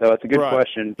think about it, though. It's a good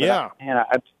question. But yeah.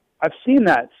 I've seen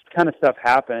that kind of stuff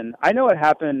happen. I know it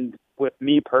happened with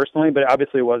me personally, but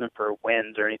obviously it wasn't for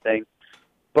wins or anything.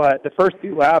 But the first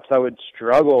few laps, I would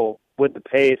struggle with the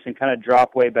pace and kind of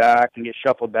drop way back and get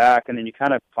shuffled back, and then you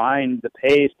kind of find the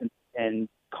pace and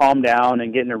calm down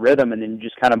and get in a rhythm, and then you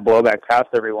just kind of blow back past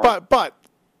everyone. But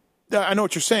I know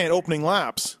what you're saying, opening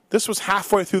laps. This was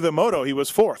halfway through the moto. He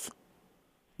was fourth.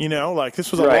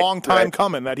 This was a long time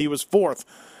coming that he was fourth.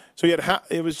 So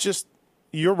it was just,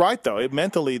 you're right, though.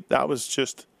 Mentally, that was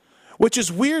just, which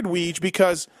is weird, Weege,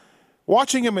 because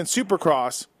watching him in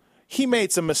Supercross, he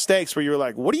made some mistakes where you're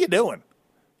like, what are you doing?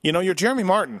 You're Jeremy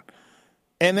Martin.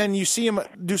 And then you see him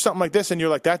do something like this, and you're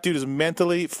like, that dude is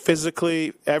mentally,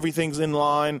 physically, everything's in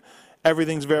line,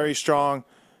 everything's very strong.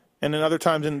 And then other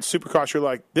times in Supercross, you're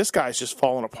like, this guy's just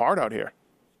falling apart out here.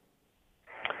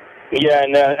 Yeah,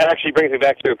 and that actually brings me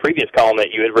back to a previous column that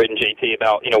you had written, JT,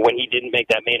 about when he didn't make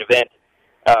that main event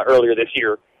earlier this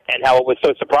year, and how it was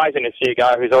so surprising to see a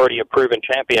guy who's already a proven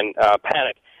champion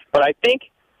panic. But I think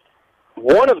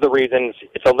one of the reasons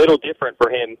it's a little different for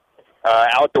him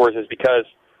outdoors is because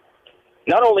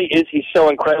not only is he so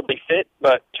incredibly fit,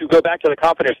 but to go back to the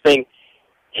confidence thing,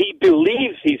 he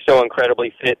believes he's so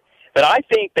incredibly fit that I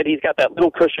think that he's got that little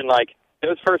cushion. Like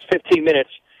those first 15 minutes,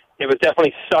 it was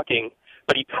definitely sucking,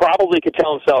 but he probably could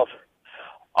tell himself,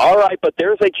 all right, but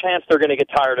there's a chance they're going to get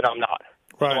tired and I'm not.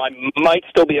 Right. So I might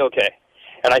still be okay.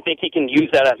 And I think he can use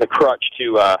that as a crutch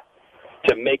to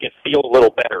make it feel a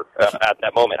little better at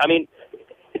that moment. I mean,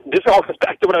 this all goes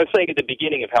back to what I was saying at the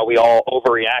beginning of how we all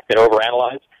overreact and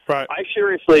overanalyze. Right. I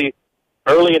seriously,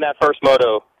 early in that first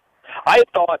moto, I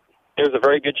thought there was a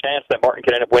very good chance that Martin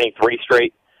could end up winning 3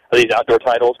 straight of these outdoor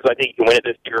titles because I think he can win it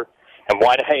this year. And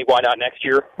why not next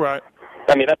year? Right.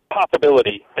 I mean, that's a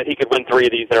possibility that he could win 3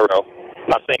 of these in a row. I'm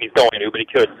not saying he's going to, but he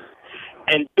could.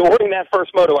 And during that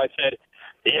first moto, I said,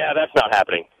 yeah, that's not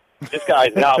happening. This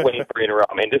guy's not winning 3 in a row.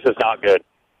 I mean, this is not good.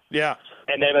 Yeah.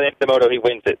 And then at the moto, he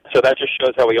wins it. So that just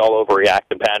shows how we all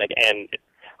overreact and panic. And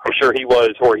I'm sure he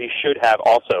was, or he should have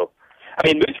also. I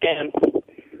mean, Musquin,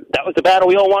 that was the battle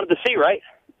we all wanted to see, right?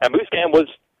 And Musquin was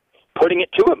putting it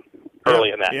to him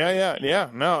early in that. Yeah.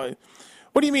 No.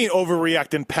 What do you mean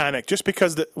overreact and panic? Just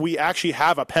because we actually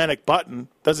have a panic button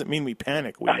doesn't mean we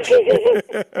panic. Like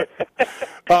I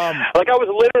was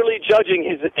literally judging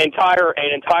his entire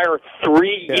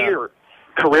 3-year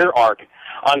career arc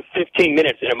on 15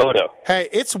 minutes in a moto. Hey,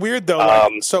 it's weird though.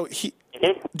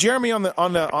 Jeremy on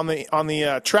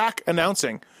the track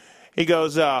announcing, he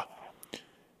goes,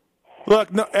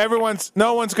 "Look,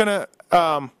 no one's gonna.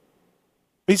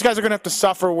 These guys are gonna have to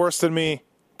suffer worse than me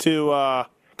to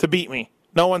beat me.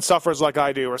 No one suffers like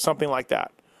I do," or something like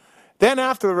that. Then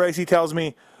after the race, he tells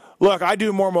me, "Look, I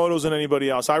do more motos than anybody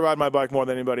else. I ride my bike more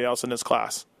than anybody else in this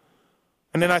class."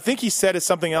 And then I think he said it's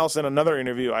something else in another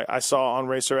interview I saw on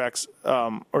Racer X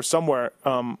or somewhere.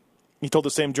 He told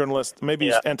the same journalist, maybe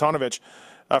it's Antonovich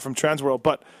from Transworld.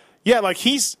 But, yeah, like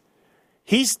he's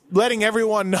letting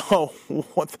everyone know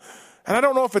what – and I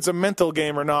don't know if it's a mental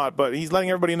game or not, but he's letting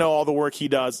everybody know all the work he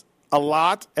does a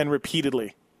lot and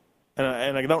repeatedly. And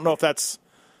I don't know if that's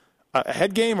a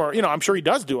head game or – I'm sure he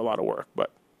does do a lot of work,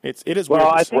 but it is weird. Well,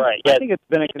 I think it's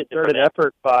been a concerted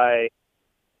effort by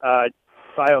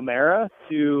O'Mara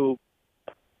to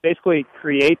basically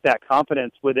create that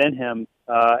confidence within him,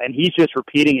 and he's just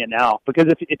repeating it now. Because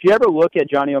if you ever look at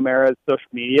Johnny O'Mara's social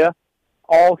media,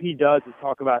 all he does is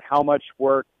talk about how much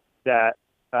work that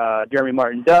Jeremy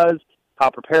Martin does, how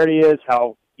prepared he is,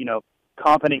 how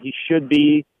confident he should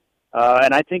be,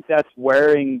 and I think that's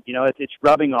wearing, it's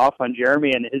rubbing off on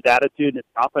Jeremy and his attitude and his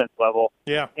confidence level.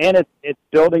 Yeah, and it's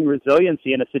building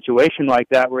resiliency in a situation like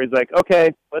that where he's like,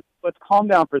 okay, let's calm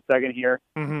down for a second here.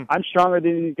 Mm-hmm. I'm stronger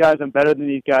than these guys. I'm better than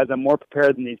these guys. I'm more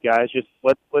prepared than these guys. Just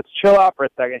let's chill out for a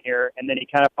second here, and then he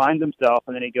kind of finds himself,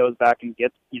 and then he goes back and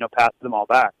gets passes them all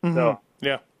back. Mm-hmm. So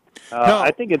yeah.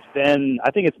 I think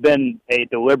it's been a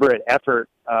deliberate effort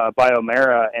by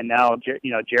O'Mara, and now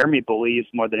Jeremy believes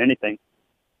more than anything.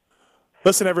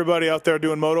 Listen, everybody out there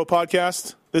doing moto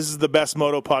podcasts, this is the best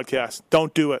moto podcast.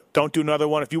 Don't do it. Don't do another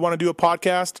one. If you want to do a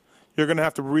podcast, You're going to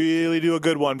have to really do a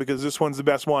good one because this one's the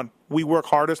best one. We work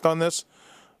hardest on this.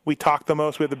 We talk the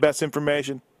most. We have the best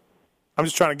information. I'm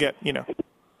just trying to get,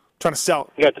 trying to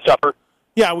sell. You got to suffer.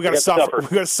 Yeah, we got to suffer. We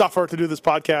got to suffer to do this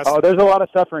podcast. Oh, there's a lot of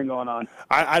suffering going on.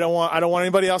 I don't want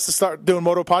anybody else to start doing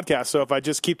moto podcasts. So if I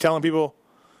just keep telling people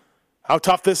how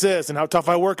tough this is and how tough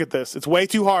I work at this, it's way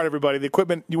too hard. Everybody, the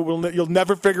equipment you'll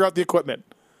never figure out the equipment.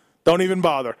 Don't even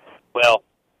bother. Well,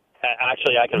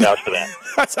 actually, I can vouch for that.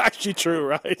 That's actually true,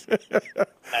 right?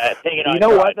 You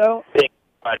know what though?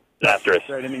 Disastrous.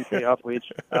 Sorry, I didn't mean to cut you off,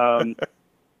 Leach.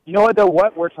 You know what though?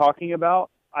 What we're talking about,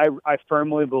 I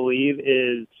firmly believe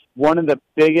is one of the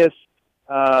biggest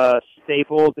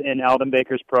staples in Aldon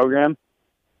Baker's program,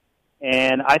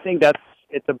 and I think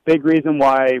it's a big reason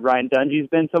why Ryan Dungey's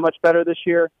been so much better this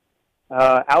year.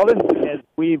 Aldon, as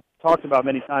we've talked about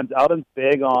many times, Aldon's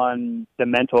big on the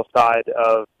mental side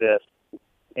of this,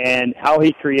 and how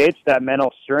he creates that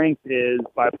mental strength is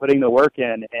by putting the work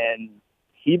in, and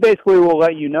he basically will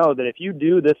let you know that if you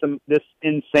do this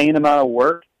insane amount of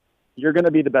work, you're going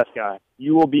to be the best guy.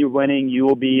 You will be winning. You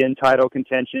will be in title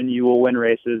contention. You will win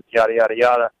races, yada, yada,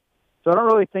 yada. So I don't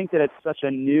really think that it's such a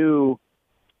new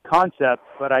concept,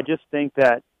 but I just think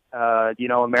that,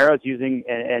 Amara's using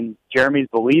and Jeremy's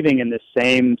believing in this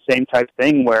same type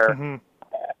thing where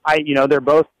they're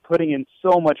both putting in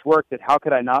so much work that how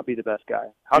could I not be the best guy?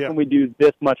 How can we do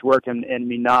this much work and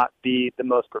me not be the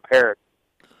most prepared?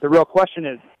 The real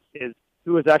question is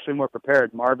who is actually more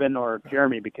prepared, Marvin or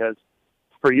Jeremy? Because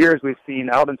for years we've seen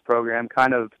Aldon's program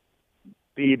kind of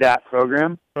be that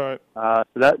program. Right. So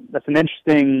that's an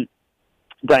interesting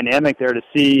dynamic there to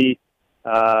see,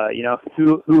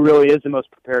 who really is the most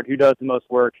prepared, who does the most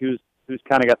work, who's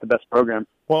kind of got the best program.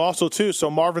 Well, also, too, so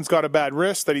Marvin's got a bad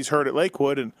wrist that he's hurt at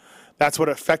Lakewood, and that's what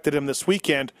affected him this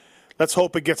weekend. Let's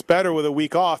hope it gets better with a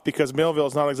week off because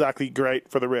Millville's not exactly great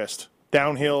for the wrist.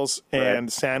 Downhills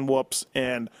and sand whoops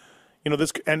and,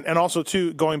 this, and also,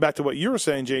 too, going back to what you were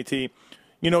saying, JT,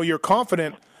 you're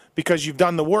confident because you've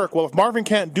done the work. Well, if Marvin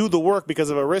can't do the work because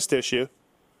of a wrist issue,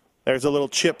 there's a little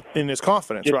chip in his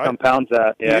confidence, right? Compounds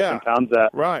that. Yeah, compounds that.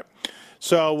 Right.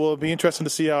 So we'll be interesting to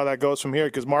see how that goes from here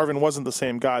because Marvin wasn't the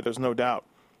same guy. There's no doubt.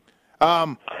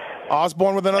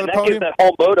 Osborne with another podium. Gives that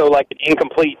whole moto like an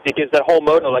incomplete. It gives that whole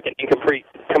moto like an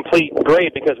complete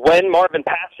grade because when Marvin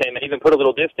passed him and even put a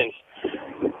little distance,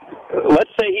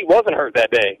 let's say he wasn't hurt that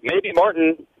day. Maybe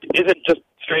Martin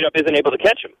isn't able to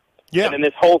catch him. Yeah. And then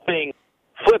this whole thing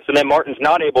flips, and then Martin's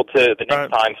not able to the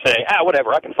next time say,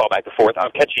 whatever, I can fall back to fourth.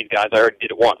 I'll catch these guys. I already did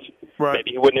it once. Right.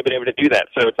 Maybe he wouldn't have been able to do that.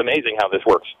 So it's amazing how this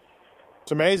works.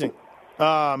 It's amazing.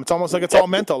 It's almost like it's all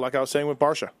mental, like I was saying with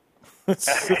Barsha.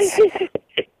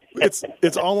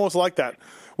 It's almost like that.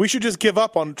 We should just give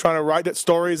up on trying to write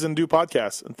stories and do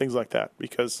podcasts and things like that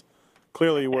because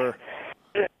clearly we're,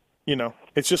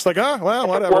 it's just like,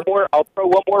 whatever. I'll throw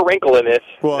one more wrinkle in this,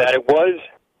 that it was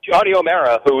Johnny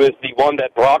O'Mara who is the one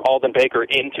that brought Aldon Baker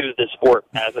into the sport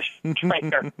as a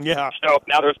trainer. Yeah. So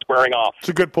now they're squaring off. It's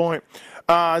a good point.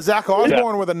 Zach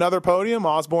Osborne with another podium.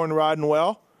 Osborne riding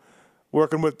well.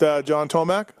 Working with John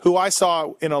Tomac, who I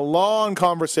saw in a long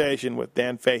conversation with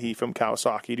Dan Fahey from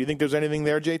Kawasaki. Do you think there's anything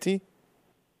there, JT?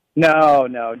 No,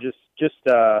 just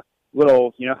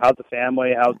little, how's the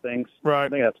family, how's things. Right. I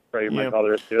think that's pretty much all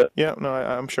there is to it. Yeah, no,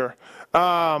 I'm sure.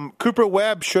 Cooper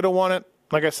Webb should have won it.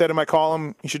 Like I said in my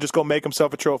column, he should just go make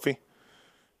himself a trophy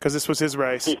because this was his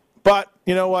race. But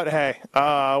you know what? Hey,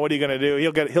 what are you going to do?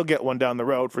 He'll get one down the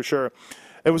road for sure.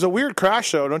 It was a weird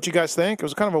crash, though, don't you guys think? It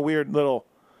was kind of a weird little.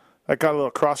 I got a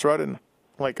little cross-rut and,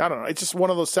 I don't know. It's just one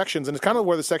of those sections, and it's kind of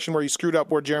where the section where he screwed up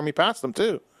where Jeremy passed him,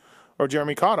 too. Or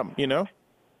Jeremy caught him,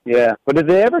 Yeah, but did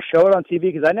they ever show it on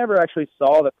TV? Because I never actually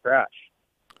saw the crash.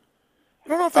 I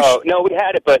don't know if no, we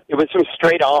had it, but it was from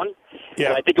straight on. Yeah.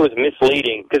 And I think it was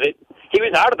misleading because he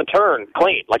was out of the turn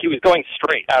clean. Like, he was going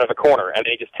straight out of the corner, and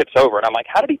then he just tips over. And I'm like,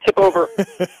 how did he tip over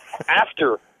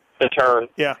after the turn?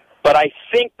 Yeah. But I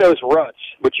think those ruts,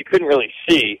 which you couldn't really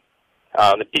see,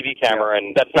 the TV camera,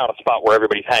 and that's not a spot where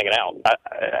everybody's hanging out.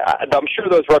 I'm sure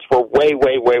those ruts were way,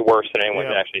 way, way worse than anyone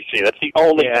can actually see. That's the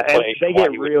only explanation. They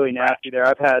get really nasty there.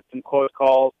 I've had some close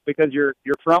calls because your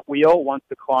front wheel wants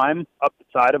to climb up the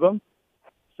side of them.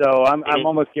 So I'm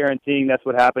almost guaranteeing that's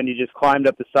what happened. You just climbed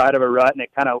up the side of a rut, and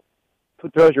it kind of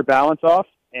throws your balance off.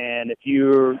 And if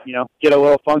you get a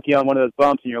little funky on one of those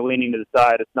bumps and you're leaning to the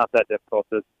side, it's not that difficult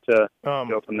to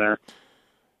go from there.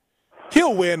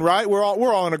 He'll win, right? We're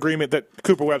all in agreement that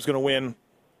Cooper Webb's going to win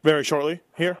very shortly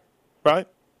here, right?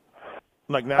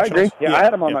 Like nationals. I agree. Yeah, I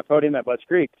had him on my podium at Butts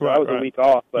Creek, so I was a week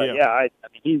off. But I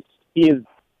mean, he is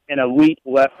an elite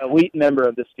member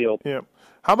of this field. Yeah.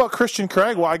 How about Christian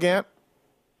Craig, Wygant?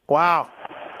 Wow.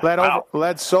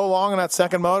 led so long in that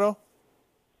second moto.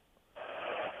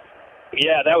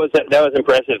 Yeah, that was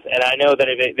impressive, and I know that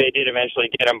they did eventually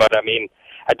get him. But I mean,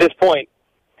 at this point,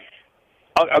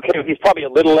 okay, he's probably a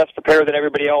little less prepared than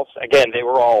everybody else. Again, they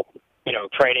were all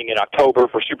training in October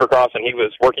for Supercross, and he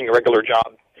was working a regular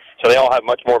job, so they all have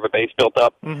much more of a base built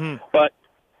up. Mm-hmm. But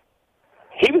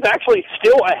he was actually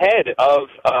still ahead of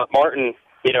Martin.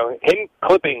 Him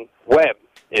clipping Webb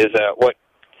is what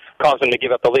caused him to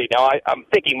give up the lead. Now, I'm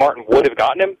thinking Martin would have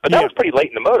gotten him, but that was pretty late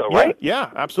in the moto, right? Yeah,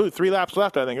 absolutely. 3 laps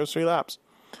left, I think. It was 3 laps.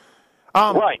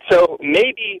 Right. So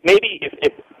maybe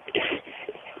if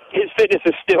his fitness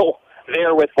is still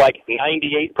there with like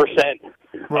 98%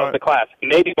 of the class,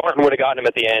 maybe Martin would have gotten him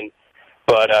at the end.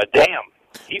 But damn,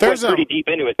 he went pretty deep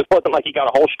into it. It wasn't like he got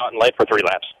a whole shot and led for 3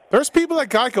 laps. There's people at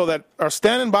Geico that are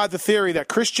standing by the theory that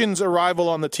Christian's arrival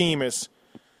on the team is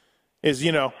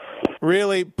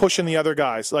really pushing the other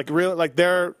guys. Like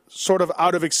they're sort of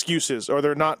out of excuses, or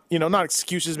they're not, not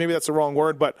excuses, maybe that's the wrong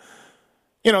word, but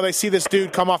they see this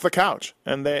dude come off the couch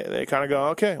and they kind of go,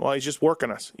 okay, well, he's just working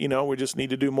us. We just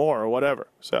need to do more or whatever.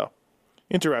 So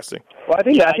interesting. Well, I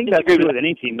think that's true with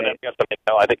any teammate.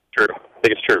 I think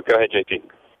it's true. Go ahead, JT.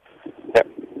 Yeah.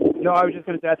 No, I was just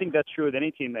going to say, I think that's true with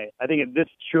any teammate. I think this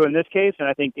is true in this case, and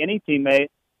I think any teammate,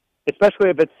 especially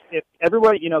if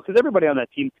everybody, because everybody on that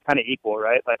team's kind of equal,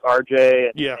 right? Like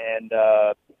RJ and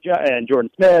Jordan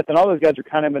Smith and all those guys are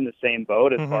kind of in the same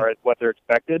boat as far as what they're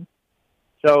expected.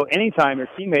 So anytime your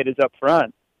teammate is up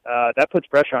front, that puts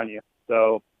pressure on you.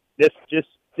 So this just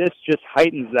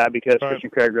heightens that because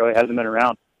Christian Craig really hasn't been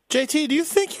around. JT, do you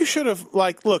think you should have,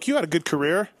 look, you had a good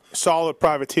career, solid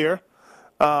privateer.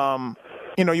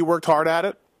 You worked hard at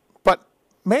it, but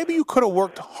maybe you could have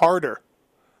worked harder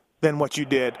than what you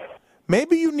did.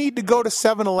 Maybe you need to go to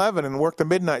 7-Eleven and work the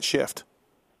midnight shift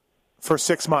for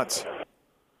 6 months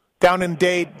down in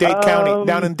Dade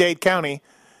County,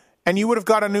 and you would have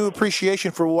got a new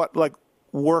appreciation for what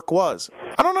work was.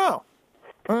 I don't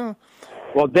know.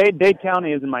 Well, Dade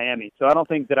County is in Miami, so I don't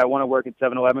think that I want to work at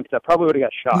 7-Eleven because I probably would have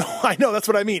got shot. No, I know, that's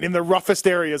what I mean. In the roughest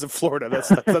areas of Florida,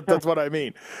 that's what I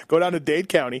mean. Go down to Dade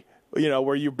County,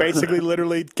 where you're basically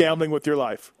literally gambling with your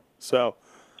life. So,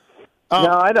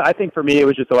 no, I think for me it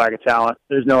was just a lack of talent.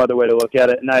 There's no other way to look at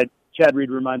it, and Chad Reed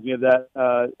reminds me of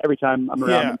that every time I'm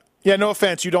around him. Yeah, no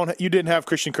offense, you didn't have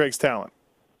Christian Craig's talent.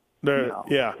 No.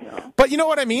 But you know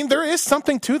what I mean? There is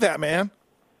something to that, man.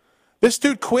 This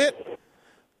dude quit,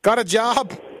 got a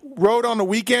job, rode on the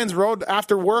weekends, rode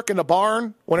after work in the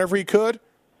barn whenever he could.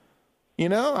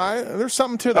 There's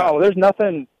something to that. Oh, there's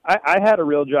nothing. I had a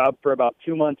real job for about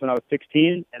 2 months when I was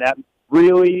 16, and that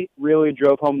really, really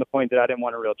drove home the point that I didn't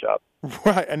want a real job.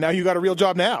 Right, and now you got a real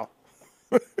job now.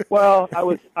 Well, I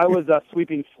was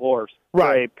sweeping floors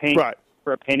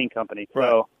for a painting company,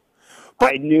 so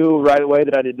I knew right away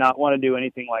that I did not want to do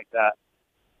anything like that.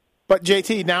 But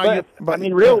JT, now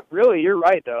really, you're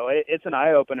right though. It's an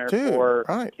eye opener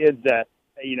for kids that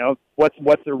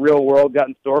what's the real world got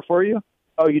in store for you.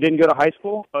 Oh, you didn't go to high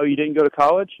school? Oh, you didn't go to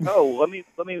college? Oh, let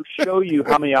me show you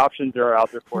how many options there are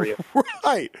out there for you.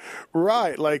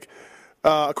 Right. Like,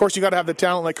 of course, you got to have the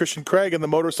talent like Christian Craig and the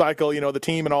motorcycle, the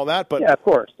team and all that. But yeah, of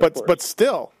course. But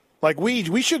still, like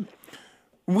we should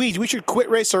quit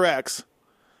Racer X,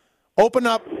 open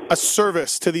up a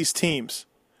service to these teams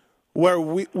where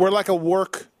we're like a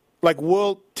work, like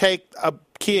we'll take a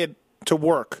kid to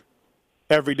work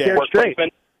every day. Scared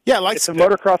straight. Yeah, like it's a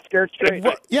motocross scared straight.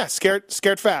 Yeah,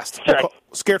 scared fast. Right.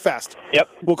 Scared fast. Yep.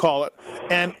 We'll call it.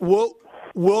 And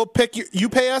we'll pick you. You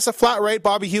pay us a flat rate.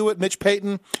 Bobby Hewitt, Mitch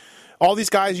Payton, all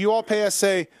these guys. You all pay us,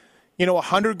 say,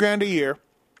 $100,000 a year.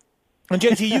 And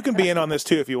JT, you can be in on this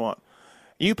too if you want.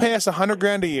 You pay us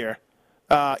 $100,000 a year,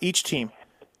 each team.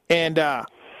 And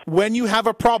when you have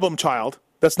a problem child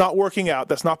that's not working out,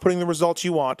 that's not putting the results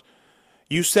you want,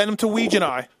 you send him to Weege and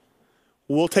I.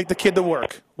 We'll take the kid to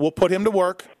work. We'll put him to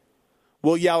work.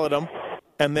 We'll yell at him,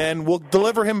 and then we'll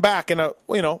deliver him back in a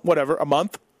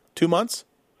month, 2 months.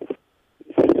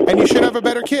 And you should have a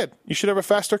better kid. You should have a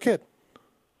faster kid.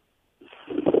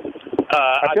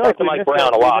 I talked to Mike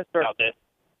Brown a lot about this.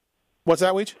 What's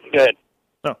that, Weege? Good.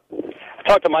 No. I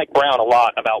talked to Mike Brown a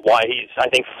lot about why he's, I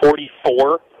think,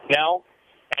 44 now,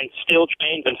 and still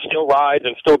trains and still rides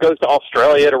and still goes to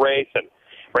Australia to race and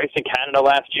raced in Canada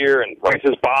last year and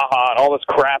races Baja and all this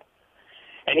crap.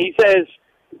 And he says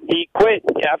he quit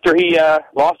after he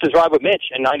lost his ride with Mitch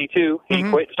in 92. He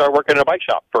quit and started working in a bike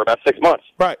shop for about 6 months.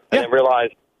 Right. And then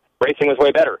realized racing was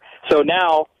way better. So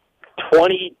now,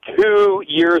 22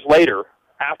 years later,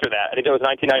 after that, I think it was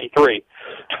 1993,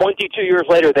 22 years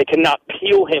later, they cannot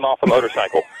peel him off a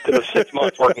motorcycle because of 6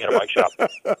 months working at a bike shop.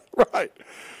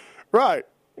 Right.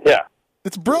 Yeah.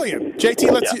 It's brilliant.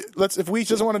 JT, let's if Weech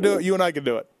doesn't want to do it, you and I can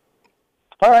do it.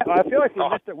 All right. Well, I feel like we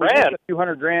missed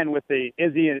 $200,000 with the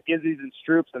Izzy's and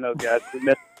Stroops and those guys. We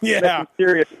missed some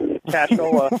serious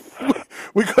cashola.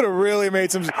 We could have really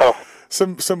made some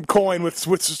coin with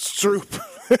Stroop.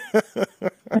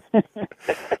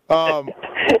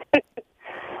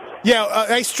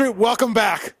 Hey Stroop, welcome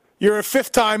back. You're a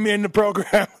fifth time in the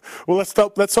program. Well, let's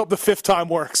hope the fifth time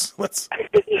works.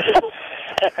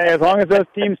 Hey, as long as those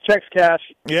teams checks cash.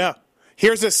 Yeah.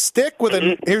 Here's a stick with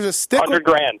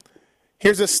 $100,000.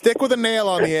 Here's a stick with a nail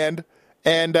on the end,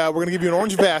 and we're going to give you an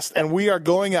orange vest, and we are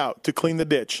going out to clean the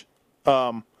ditch.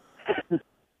 I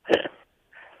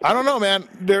don't know, man.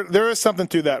 There is something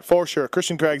to that for sure.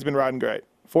 Christian Craig's been riding great,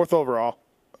 4th overall.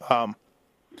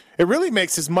 It really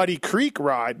makes his Muddy Creek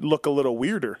ride look a little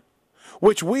weirder,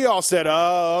 which we all said,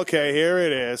 "Oh, okay, here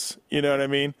it is." You know what I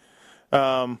mean?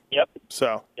 Yep.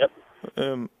 So. Yep.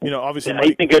 Obviously,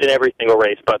 he's been good in every single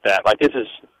race, but that. Like this is.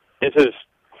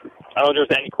 I don't think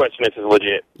there's any question this is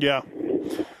legit. Yeah.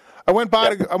 I went by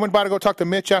to go talk to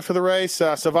Mitch after the race.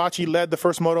 Savacci led the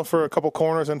first moto for a couple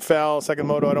corners and fell. Second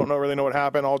moto, I don't really know what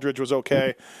happened. Aldridge was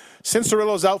okay.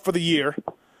 Cincerillo's out for the year.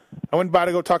 I went by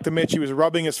to go talk to Mitch. He was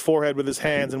rubbing his forehead with his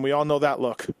hands, and we all know that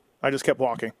look. I just kept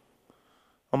walking.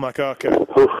 I'm like, okay.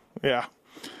 Yeah.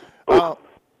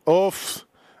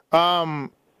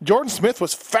 Jordan Smith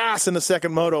was fast in the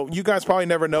second moto. You guys probably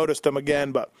never noticed him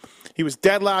again, but he was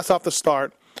dead last off the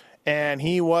start, and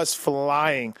he was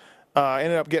flying.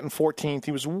 Ended up getting 14th.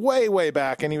 He was way, way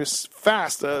back, and he was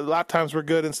fast. Lap times were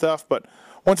good and stuff, but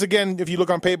once again, if you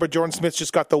look on paper, Jordan Smith's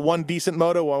just got the one decent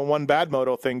moto and one bad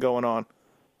moto thing going on.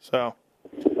 So,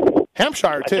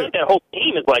 Hampshire, too. I feel like that whole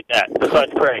team is like that,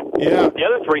 besides Craig. Yeah. The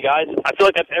other three guys, I feel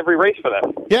like that's every race for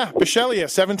them. Yeah, Bisceglia,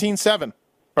 17-7,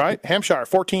 right? Hampshire,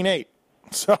 14-8.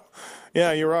 So,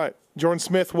 yeah, you're right. Jordan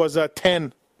Smith was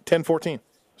 10-14.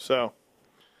 So,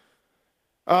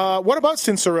 what about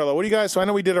Cincerillo? What do you guys? So I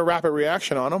know we did a rapid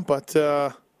reaction on him, but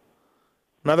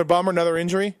another bummer, another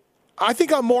injury. I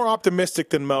think I'm more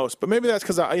optimistic than most, but maybe that's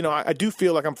because I do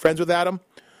feel like I'm friends with Adam.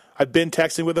 I've been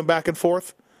texting with him back and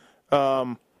forth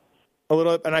a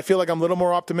little, and I feel like I'm a little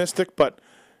more optimistic. But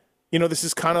this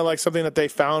is kind of like something that they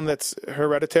found that's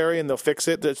hereditary, and they'll fix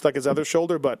it. It's like his other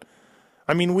shoulder, but.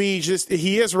 I mean,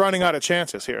 he is running out of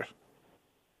chances here.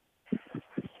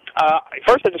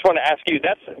 First, I just want to ask you,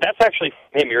 that's actually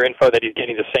him, your info that he's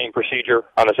getting the same procedure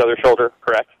on his other shoulder,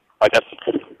 correct? Like that's...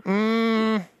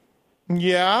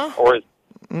 Yeah. Or is...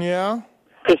 Yeah.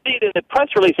 Because, see, in the press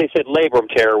release, they said labrum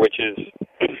tear, which is,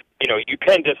 you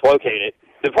can dislocate it.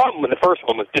 The problem with the first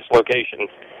one was dislocation.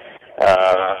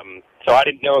 So I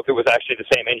didn't know if it was actually the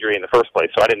same injury in the first place,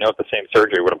 so I didn't know if the same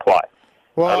surgery would apply.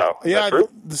 Well, yeah,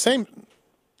 the same...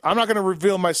 I'm not going to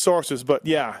reveal my sources, but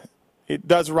yeah, it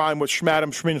does rhyme with Schmadam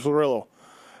Schminzerillo.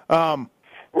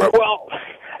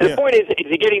 The point is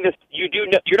he getting this?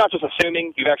 You're not just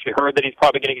assuming. You've actually heard that he's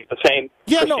probably going to get the same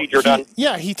procedure done.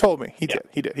 Yeah, he told me. He did.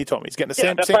 He told me he's getting the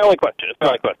same. That's my only question.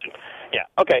 Yeah.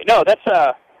 Okay. No, that's.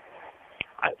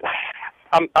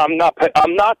 I'm not going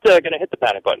to hit the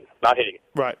panic button. Not hitting it.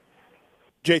 Right.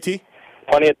 JT.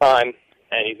 Plenty of time,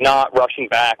 and he's not rushing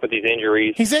back with these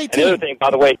injuries. He's 18. And the other thing,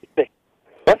 by the way.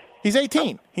 What? He's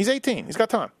 18. He's 18. He's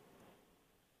got time.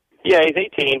 Yeah, he's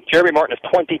 18. Jeremy Martin is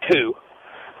 22.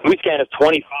 Muscan is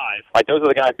 25. Like, those are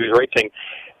the guys who's racing.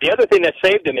 The other thing that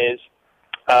saved him is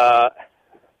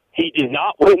he did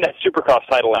not win that Supercross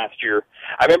title last year.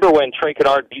 I remember when Trey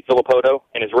Canard beat Villopoto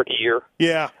in his rookie year.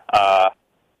 Yeah.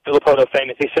 Villopoto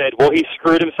famously said, well, he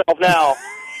screwed himself now.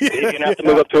 He's going to have to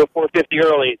move up to a 450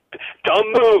 early.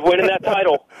 Dumb move, winning that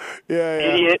title.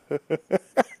 Idiot.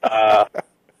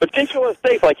 But Cincerillo is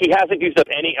safe. Like, he hasn't used up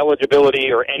any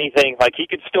eligibility or anything. Like, he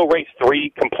could still race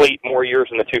 3 complete more years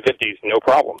in the 250s, no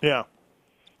problem. Yeah.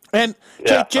 And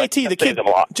JT,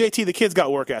 the kid's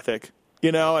got work ethic.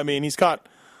 I mean, he's got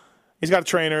a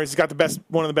trainer. He's got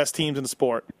one of the best teams in the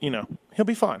sport. He'll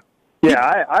be fine.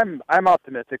 Yeah, I'm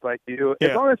optimistic like you.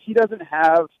 As long as he doesn't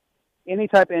have any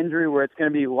type of injury where it's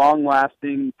going to be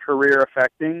long-lasting,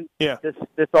 career-affecting,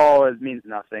 this all means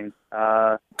nothing.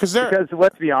 Because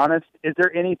let's be honest, is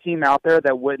there any team out there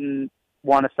that wouldn't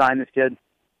want to sign this kid?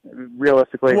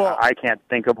 Realistically, I can't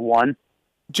think of one.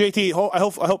 JT, I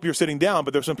hope you're sitting down,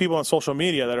 but there's some people on social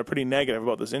media that are pretty negative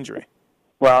about this injury.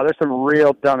 Well, there's some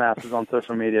real dumbasses on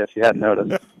social media, if you hadn't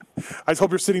noticed. I just hope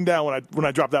you're sitting down when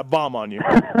I drop that bomb on you.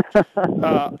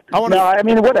 I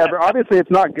mean, whatever. Obviously,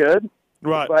 it's not good.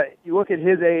 Right. But you look at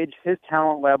his age, his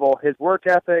talent level, his work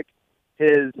ethic,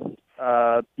 his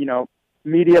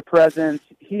media presence.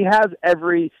 He has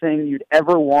everything you'd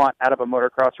ever want out of a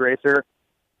motocross racer.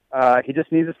 He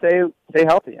just needs to stay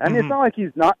healthy. I mean, it's not like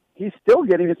he's still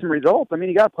getting some results. I mean,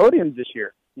 he got podiums this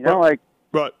year. You know,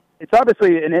 right. It's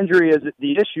obviously an injury is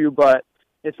the issue, but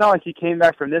it's not like he came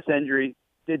back from this injury,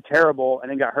 did terrible,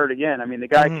 and then got hurt again. I mean, the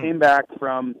guy came back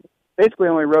from basically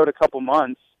only rode a couple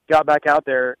months, got back out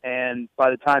there, and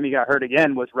by the time he got hurt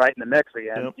again, was right in the mix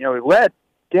again. Yep. You know, he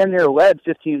damn near led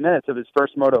 15 minutes of his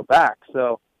first moto back.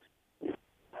 So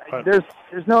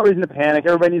there's no reason to panic.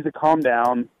 Everybody needs to calm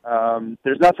down.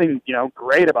 There's nothing,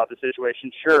 great about the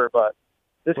situation, sure, but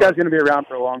this guy's going to be around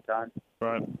for a long time.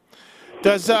 Right.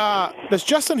 Does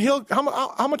Justin Hill?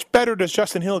 How much better does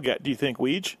Justin Hill get? Do you think,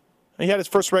 Weege? He had his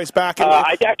first race back.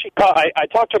 I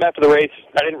talked to him after the race.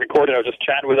 I didn't record it. I was just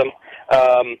chatting with him.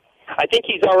 I think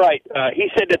he's all right. He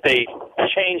said that they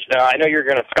changed. I know you're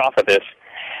going to scoff at this.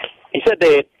 He said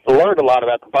they learned a lot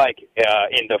about the bike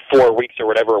in the 4 weeks or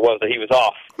whatever it was that he was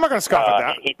off. I'm not going to scoff at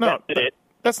that. He tested it.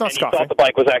 That's not and scoffing. He thought the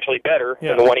bike was actually better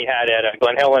than the one he had at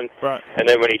Glen Helen. Right. And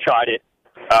then when he tried it,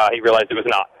 he realized it was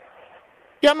not.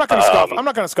 Yeah, I'm not going to scoff. I'm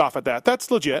not going to scoff at that.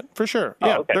 That's legit for sure.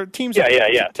 Yeah, okay. Their teams. Yeah.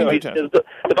 So the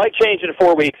bike changed in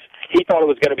 4 weeks. He thought it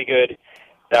was going to be good.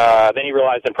 Then he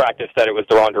realized in practice that it was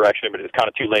the wrong direction, but it was kind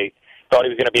of too late. Thought he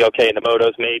was going to be okay in the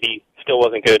motos, maybe. Still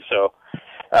wasn't good. So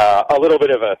a little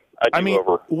bit of a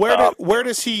do-over. Where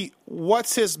does he?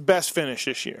 What's his best finish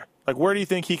this year? Like, where do you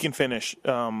think he can finish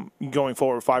going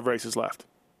forward? 5 races left.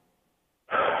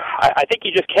 I think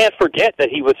you just can't forget that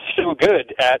he was so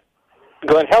good at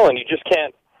Glen Helen. You just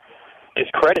can't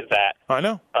discredit that. I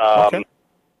know. Okay.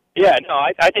 Yeah, no,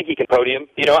 I think he can podium.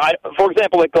 For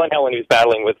example, at Glen Helen, he was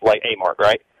battling with, Amart,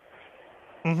 right?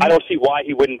 Mm-hmm. I don't see why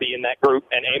he wouldn't be in that group,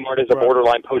 and Amart is a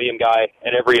borderline podium guy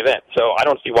at every event, so I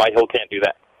don't see why Hill can't do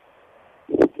that.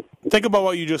 Think about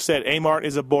what you just said. Amart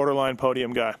is a borderline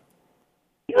podium guy.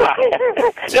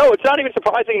 No, it's not even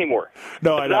surprising anymore.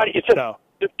 No, I know. It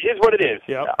is what it is.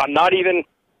 Yep. I'm not even.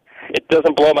 It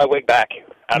doesn't blow my wig back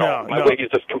at all. My wig is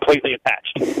just completely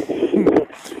attached.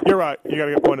 You're right. You got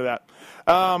a good point to that.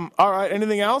 All right.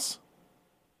 Anything else?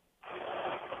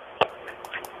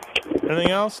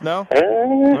 Anything else? No.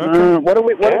 Okay. What do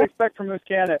we expect from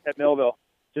Musquin at Millville?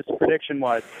 Just prediction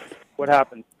wise, what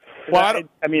happens? Well, I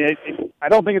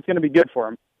don't think it's going to be good for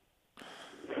him.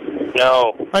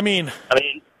 No. I mean,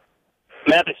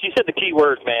 Mathis, you said the key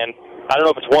words, man. I don't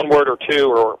know if it's one word or two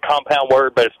or a compound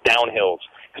word, but it's downhills.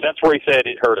 Because that's where he said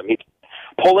it hurt him. He's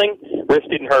pulling, wrist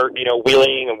didn't hurt,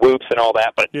 wheeling and whoops and all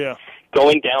that, but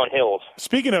going down hills.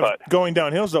 Speaking of going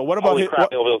down hills, though, what about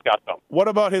what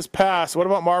about his pass? What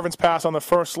about Marvin's pass on the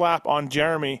first lap on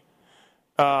Jeremy?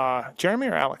 Jeremy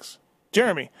or Alex?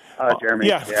 Jeremy. Jeremy.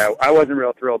 Yeah, I wasn't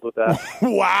real thrilled with that.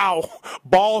 Wow.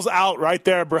 Balls out right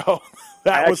there, bro.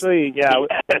 I was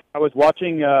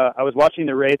watching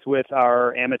the race with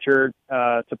our amateur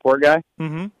support guy.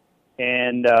 Mm-hmm.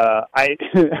 And I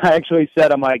actually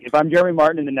said, I'm like, if I'm Jeremy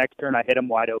Martin in the next turn, I hit him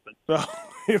wide open.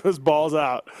 It was balls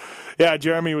out. Yeah,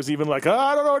 Jeremy was even like,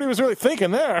 I don't know what he was really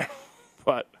thinking there.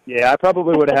 But yeah, I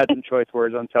probably would have had some choice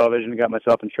words on television and got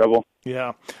myself in trouble.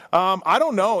 Yeah. I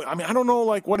don't know. I don't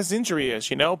know what his injury is,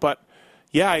 but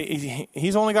yeah,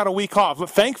 he's only got a week off.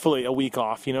 Thankfully, a week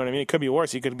off. You know what I mean? It could be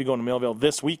worse. He could be going to Millville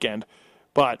this weekend.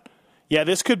 But yeah,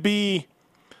 this could be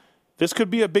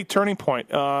a big turning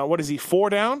point. What is he, 4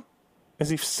 down? Is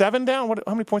he 7 down?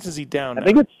 How many points is he down now?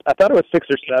 I thought it was 6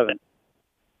 or 7.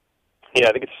 Yeah,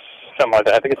 I think it's something like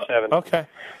that. I think it's 7. Okay.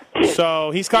 So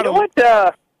he's got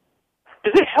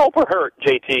does it help or hurt,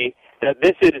 JT, that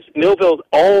Millville's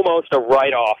almost a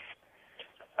write-off?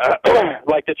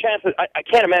 The chances, I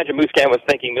can't imagine Musquin was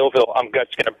thinking, Millville, I'm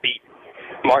just going to beat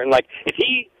Martin. If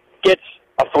he gets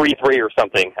a 3-3 or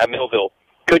something at Millville,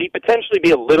 could he potentially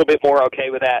be a little bit more okay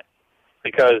with that?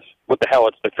 Because, what the hell,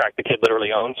 it's the track the kid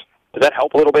literally owns. Does that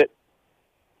help a little bit?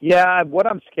 Yeah, what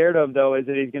I'm scared of, though, is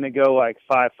that he's going to go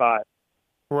 5-5.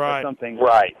 Right. Or something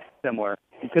similar.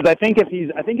 Because I think if he's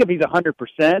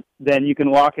 100%, then you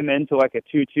can lock him into a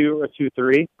 2-2 or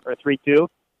 2-3 or 3-2.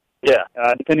 Yeah.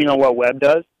 Depending on what Webb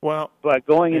does. Well, but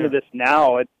going into this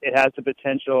now, it has the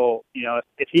potential.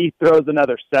 If he throws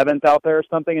another 7th out there or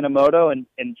something in a moto, and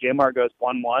JMart goes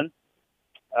 1-1,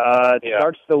 it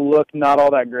starts to look not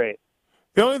all that great.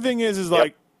 The only thing is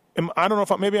I don't know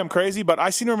if maybe I'm crazy, but I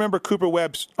seem to remember Cooper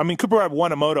Webb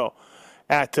won a moto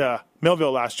at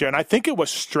Millville last year, and I think it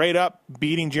was straight up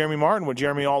beating Jeremy Martin with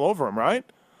Jeremy all over him, right?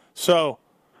 So,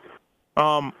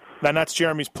 and that's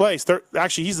Jeremy's place.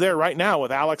 Actually, he's there right now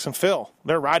with Alex and Phil.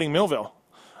 They're riding Millville.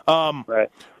 Right.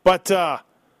 But that's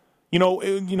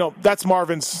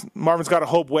Marvin's. Marvin's got to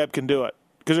hope Webb can do it,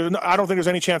 because I don't think there's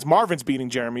any chance Marvin's beating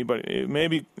Jeremy, but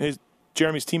maybe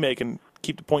Jeremy's teammate can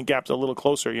keep the point gaps a little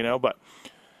closer, But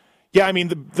yeah,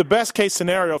 the best case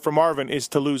scenario for Marvin is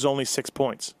to lose only 6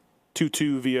 points.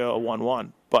 2-2 via a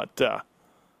 1-1. But,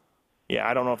 yeah,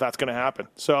 I don't know if that's going to happen.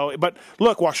 So, but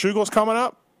look, Washougal's coming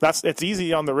up. It's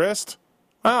easy on the wrist.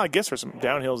 Well, I guess there's some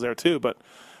downhills there too, but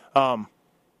and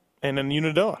then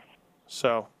Unadilla.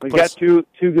 So we've got two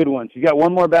good ones. You got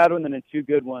one more bad one and then two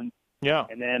good ones. Yeah.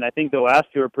 And then I think the last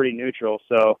two are pretty neutral.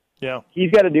 So yeah,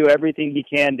 he's got to do everything he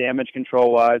can damage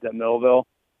control wise at Millville.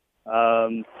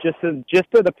 Just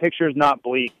so the picture's not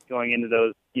bleak going into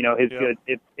those. Good.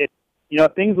 If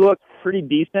things look pretty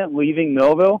decent leaving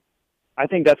Millville, I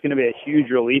think that's going to be a huge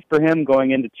relief for him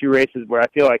going into two races where I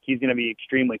feel like he's going to be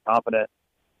extremely confident.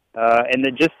 And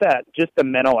then just the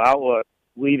mental outlook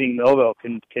leaving Millville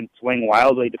can swing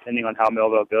wildly depending on how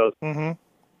Millville goes. Mm-hmm.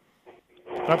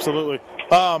 Absolutely.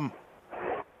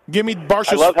 Give me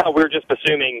Barsha's. I love how we're just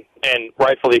assuming, and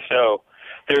rightfully so,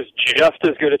 there's just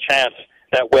as good a chance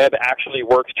that Webb actually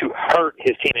works to hurt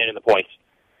his teammate in the points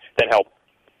than help.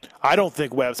 I don't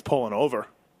think Webb's pulling over.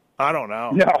 I don't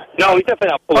know. No, he's definitely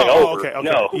not pulling over. Okay.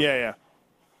 No. Yeah.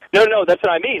 No, that's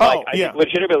what I mean. I think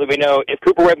legitimately we know if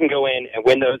Cooper Webb can go in and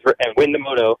win the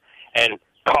moto and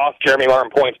cost Jeremy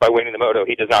Martin points by winning the moto,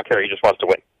 he does not care. He just wants to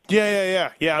win.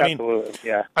 Yeah.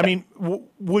 I mean,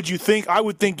 would you think? I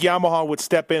would think Yamaha would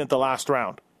step in at the last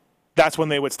round. That's when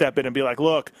they would step in and be like,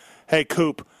 "Look, hey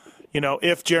Coop,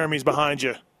 if Jeremy's behind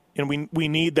you and we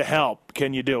need the help,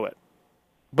 can you do it?"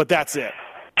 But that's it.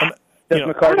 Does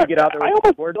McCarty get out there? I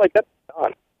almost feel like that's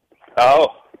on. Oh,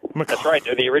 that's right.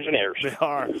 They're the originators. They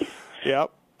are.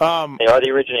 Yep. They are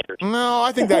the originators. No,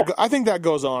 I think that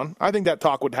goes on. I think that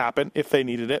talk would happen if they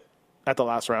needed it at the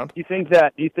last round. Do you think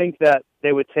that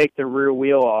they would take the rear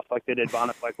wheel off like they did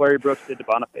Boniface, like Larry Brooks did to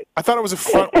Boniface? I thought it was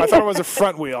a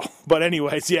front wheel, but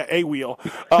anyways, yeah, a wheel.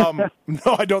 No,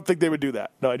 I don't think they would do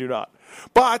that. No, I do not.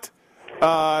 But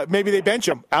maybe they bench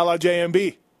him, a la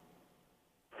JMB.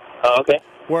 Oh, okay.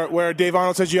 Where Dave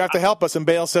Arnold says, you have to help us, and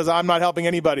Bale says, I'm not helping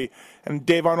anybody. And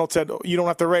Dave Arnold said, you don't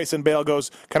have to race. And Bale goes,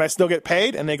 can I still get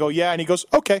paid? And they go, yeah. And he goes,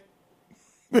 okay.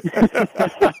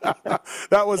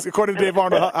 That was, according to Dave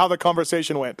Arnold, how the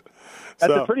conversation went.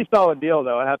 That's a pretty solid deal,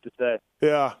 though, I have to say.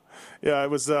 Yeah, it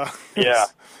was.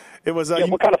 It was.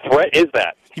 What kind of threat is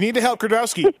that? You need to help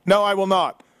Kwiatkowski. No, I will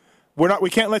not. We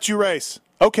can't let you race.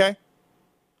 Okay.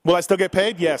 Will I still get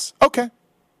paid? Yes. Okay.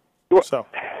 So.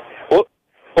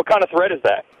 What kind of threat is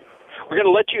that? We're going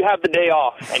to let you have the day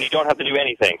off, and you don't have to do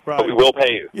anything, right. But we will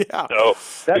pay you. Yeah, so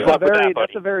that's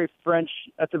a very French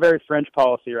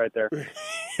policy right there.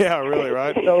 Yeah, really,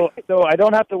 right? So I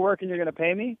don't have to work, and you're going to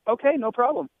pay me? Okay, no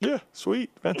problem. Yeah,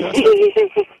 sweet, fantastic.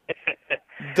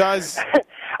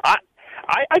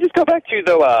 I just go back to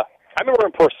though. I remember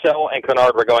when Purcell and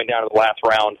Kennard were going down to the last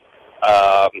round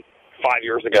 5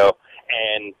 years ago,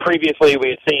 and previously we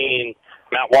had seen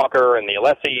Matt Walker and the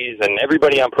Alessis and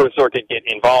everybody on Pro Circuit get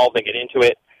involved and get into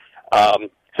it.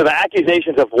 So the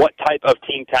accusations of what type of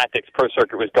team tactics Pro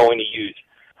Circuit was going to use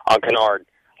on Kennard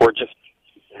were just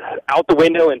out the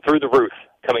window and through the roof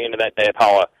coming into that day at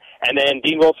Pala. And then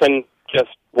Dean Wilson just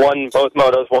won both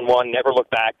motos, won, never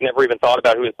looked back, never even thought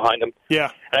about who was behind him.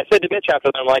 Yeah. And I said to Mitch after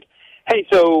that, I'm like, hey,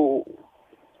 so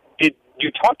did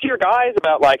you talk to your guys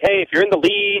about, like, hey, if you're in the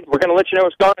lead, we're going to let you know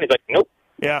what's going on? He's like, nope.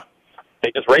 Yeah.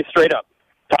 They just raced straight up.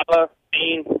 Tala,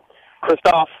 Dean,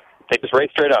 Christoph, they just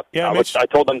raced straight up. Yeah, I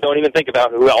told them don't even think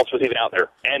about who else was even out there.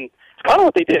 And it's kind of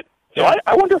what they did. So yeah.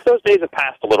 I wonder if those days have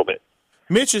passed a little bit.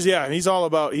 Mitch is, he's all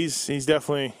about, he's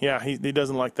definitely, he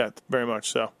doesn't like that very much.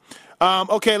 So,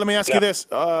 okay, let me ask you this.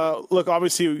 Look,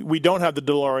 obviously we don't have the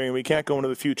DeLorean. We can't go into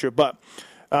the future, but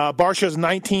Barsha's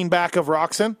 19 back of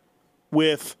Roczen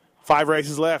with 5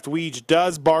 races left. Weege,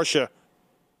 does Barsha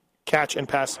catch and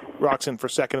pass Roczen for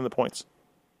second in the points?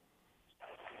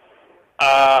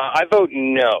 I vote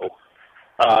no.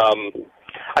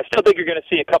 I still think you're going to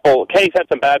see a couple. Kenny's had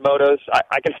some bad motos.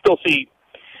 I can still see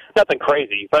nothing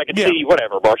crazy, but I can see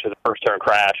whatever. Barsha's a first turn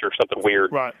crash or something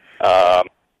weird. Right.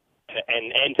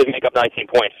 And to make up 19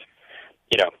 points,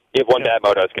 you have one bad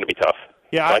moto, it's going to be tough.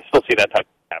 Yeah, so I still see that type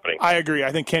happening. I agree.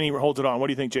 I think Kenny holds it on. What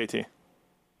do you think, JT?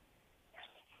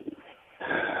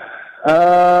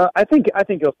 I think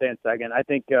he'll stay in second. I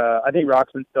think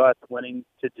Roczen still has winning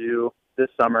to do this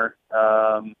summer.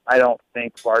 I don't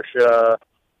think Barsha.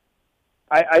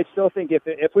 I still think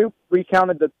if we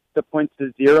recounted the points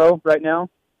to 0 right now,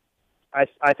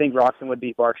 I think Roczen would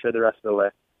beat Barsha the rest of the way.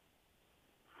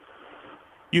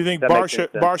 You think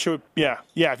Barsha would? Yeah.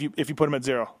 If you put him at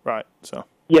 0, right? So.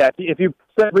 Yeah, if you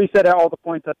reset out all the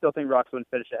points, I still think Roczen would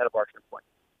finish ahead of Barsha in points.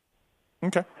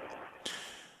 Okay.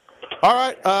 All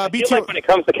right. I feel like when it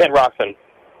comes to Ken Roczen,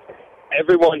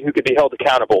 everyone who could be held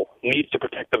accountable needs to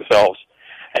protect themselves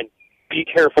and be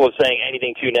careful of saying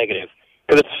anything too negative.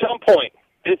 Because at some point,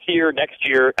 this year, next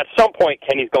year, at some point,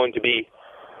 Kenny's going to be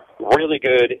really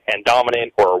good and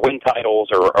dominant or win titles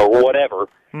or whatever.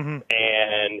 Mm-hmm.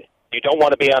 And you don't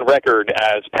want to be on record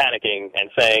as panicking and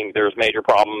saying there's major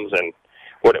problems and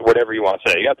whatever you want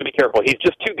to say. You have to be careful. He's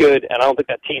just too good, and I don't think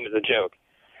that team is a joke.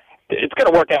 It's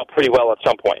going to work out pretty well at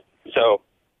some point. So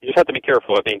you just have to be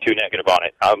careful of being too negative on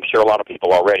it. I'm sure a lot of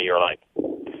people already are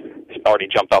already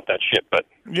jumped off that ship, but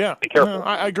yeah, be careful. No,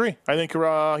 I agree. I think,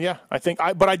 I'll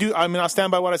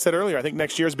stand by what I said earlier. I think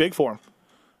next year is big for him.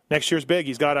 Next year's big.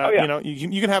 He's got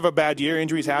you can have a bad year.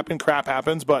 Injuries happen, crap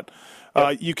happens, but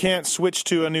you can't switch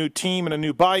to a new team and a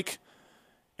new bike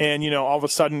and, all of a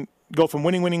sudden go from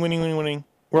winning,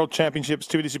 World Championships,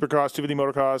 250 Supercross, 250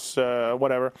 Motocross,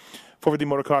 whatever, 450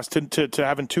 Motocross, to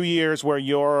having 2 years where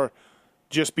you're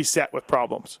just beset with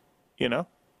problems,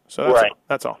 So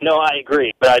that's all. No, I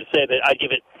agree, but I'd say that I'd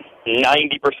give it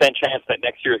 90% chance that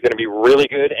next year is going to be really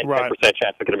good and 10%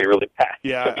 chance it's going to be really bad.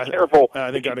 Yeah, so be careful.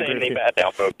 I think I'd agree with you. Bad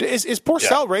now, folks. Is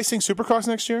Porcel racing Supercross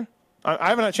next year? I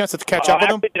haven't had a chance to catch up with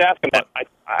him. I did ask him that.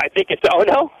 I think it's. Oh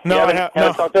no. No, I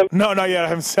haven't talked to him? No, not yet. I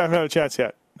haven't had a chance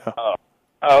yet. No.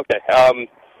 Oh, okay.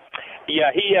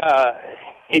 Yeah,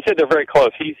 he said they're very close.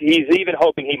 He's even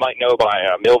hoping he might know by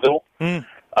Millville.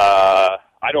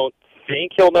 I don't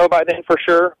think he'll know by then for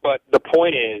sure, but the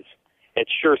point is, it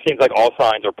sure seems like all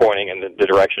signs are pointing in the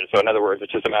direction. So in other words,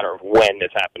 it's just a matter of when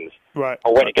this happens, right?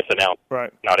 Or when it gets announced,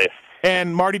 right? Not if.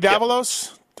 And Marty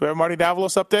Davalos, do we have a Marty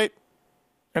Davalos update?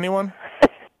 Anyone?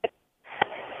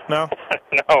 No.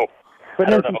 No.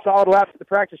 Putting in some solid laps at the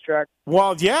practice track.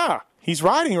 Well, yeah, he's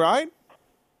riding, right?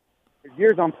 His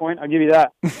gear's on point. I'll give you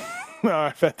that. All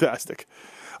right, fantastic.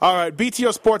 All right,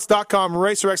 BTOsports.com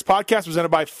Racer X podcast presented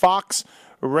by Fox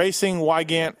Racing.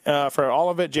 Wygant for all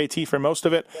of it, JT for most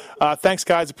of it. Thanks,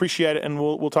 guys. Appreciate it, and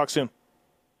we'll talk soon.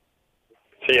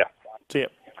 See ya. See ya.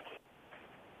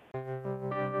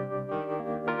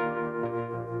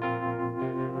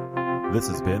 This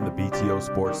has been the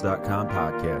BTOsports.com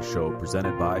podcast show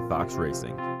presented by Fox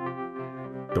Racing.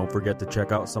 Don't forget to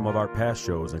check out some of our past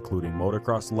shows, including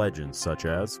motocross legends such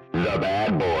as The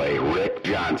Bad Boy, Rick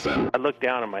Johnson. I looked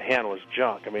down and my hand was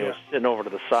junk. I mean, it was sitting over to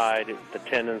the side. The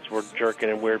tendons were jerking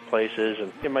in weird places.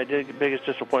 And my biggest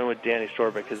disappointment with Danny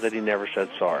Storbeck is that he never said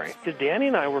sorry. Because Danny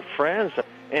and I were friends,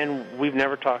 and we've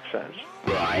never talked since.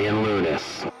 Brian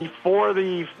Lunas. Before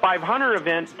the 500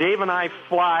 event, Dave and I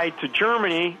fly to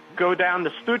Germany, go down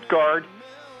to Stuttgart.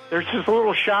 There's this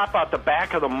little shop out the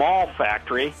back of the mall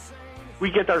factory. We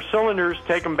get our cylinders,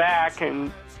 take them back,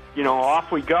 and,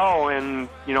 off we go. And,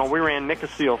 we ran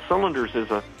Nikasil cylinders as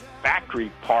a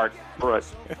factory part for a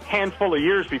handful of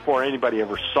years before anybody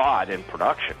ever saw it in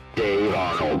production. Dave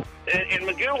Arnold. And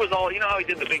McGill was all, how he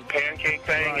did the big pancake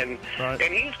thing, and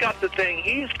he's got the thing,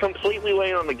 he's completely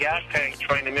laying on the gas tank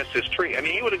trying to miss his tree. I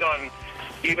mean, he would have gone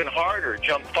even harder,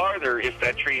 jumped farther if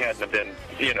that tree hadn't have been,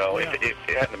 if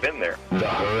it hadn't have been there. The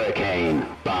Hurricane,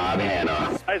 Bob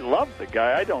Hanna. I love the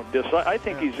guy. I don't dislike. I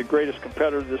think he's the greatest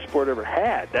competitor this sport ever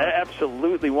had.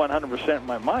 Absolutely 100% in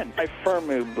my mind. I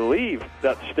firmly believe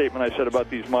that statement I said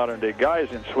about these modern-day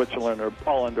guys in Switzerland or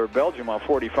Holland or Belgium on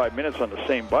 45 minutes on the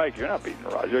same bike. You're not beating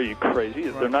Roger. Are you crazy?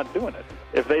 They're not doing it.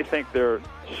 If they think they're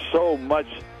so much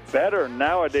better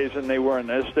nowadays than they were in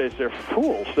those days, they're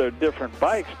fools. They're different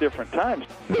bikes, different times.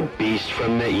 The Beast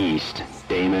from the East,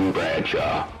 Damon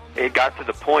Bradshaw. It got to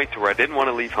the point where I didn't want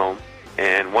to leave home,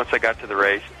 and once I got to the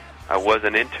race, I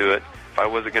wasn't into it. If I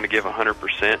wasn't going to give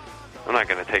 100%, I'm not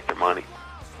going to take their money.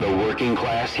 The working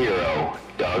class hero,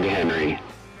 Doug Henry.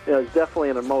 It was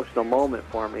definitely an emotional moment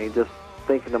for me, just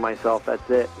thinking to myself, that's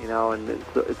it, and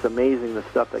it's amazing the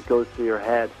stuff that goes through your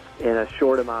head in a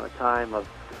short amount of time of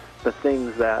the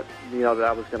things that, that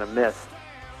I was going to miss.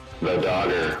 The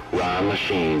Dogger, Ron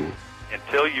Lachine.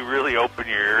 Until you really open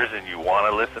your ears and you want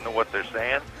to listen to what they're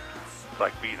saying, it's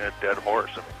like beating a dead horse.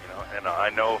 And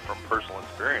I know from personal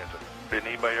experience, did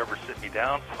anybody ever sit me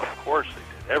down? Of course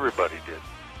they did. Everybody did.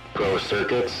 Pro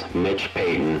Circuits, Mitch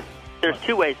Payton. There's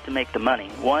two ways to make the money.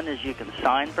 One is you can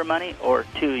sign for money, or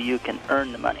two, you can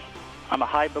earn the money. I'm a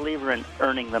high believer in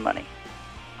earning the money.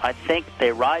 I think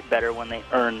they ride better when they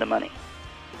earn the money.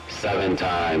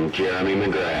 7-time Jeremy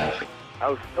McGrath. I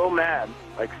was so mad,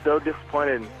 so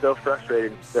disappointed and so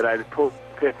frustrated that I pulled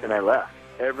the pick and I left.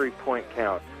 Every point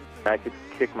counts. I could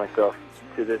kick myself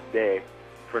to this day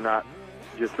for not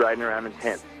just riding around in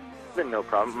tents. It's been no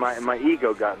problem. My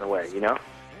ego got in the way,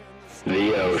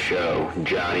 The O Show,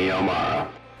 Johnny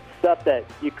O'Mara. Stuff that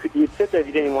you'd sit there if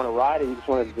you didn't even want to ride it, you just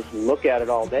wanted to just look at it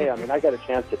all day. I mean, I got a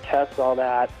chance to test all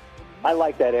that. I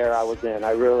like that era I was in.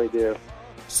 I really do.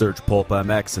 Search Pulp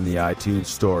MX in the iTunes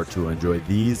store to enjoy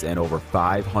these and over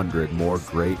 500 more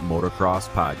great motocross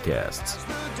podcasts.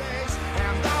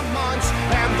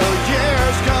 And the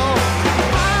years go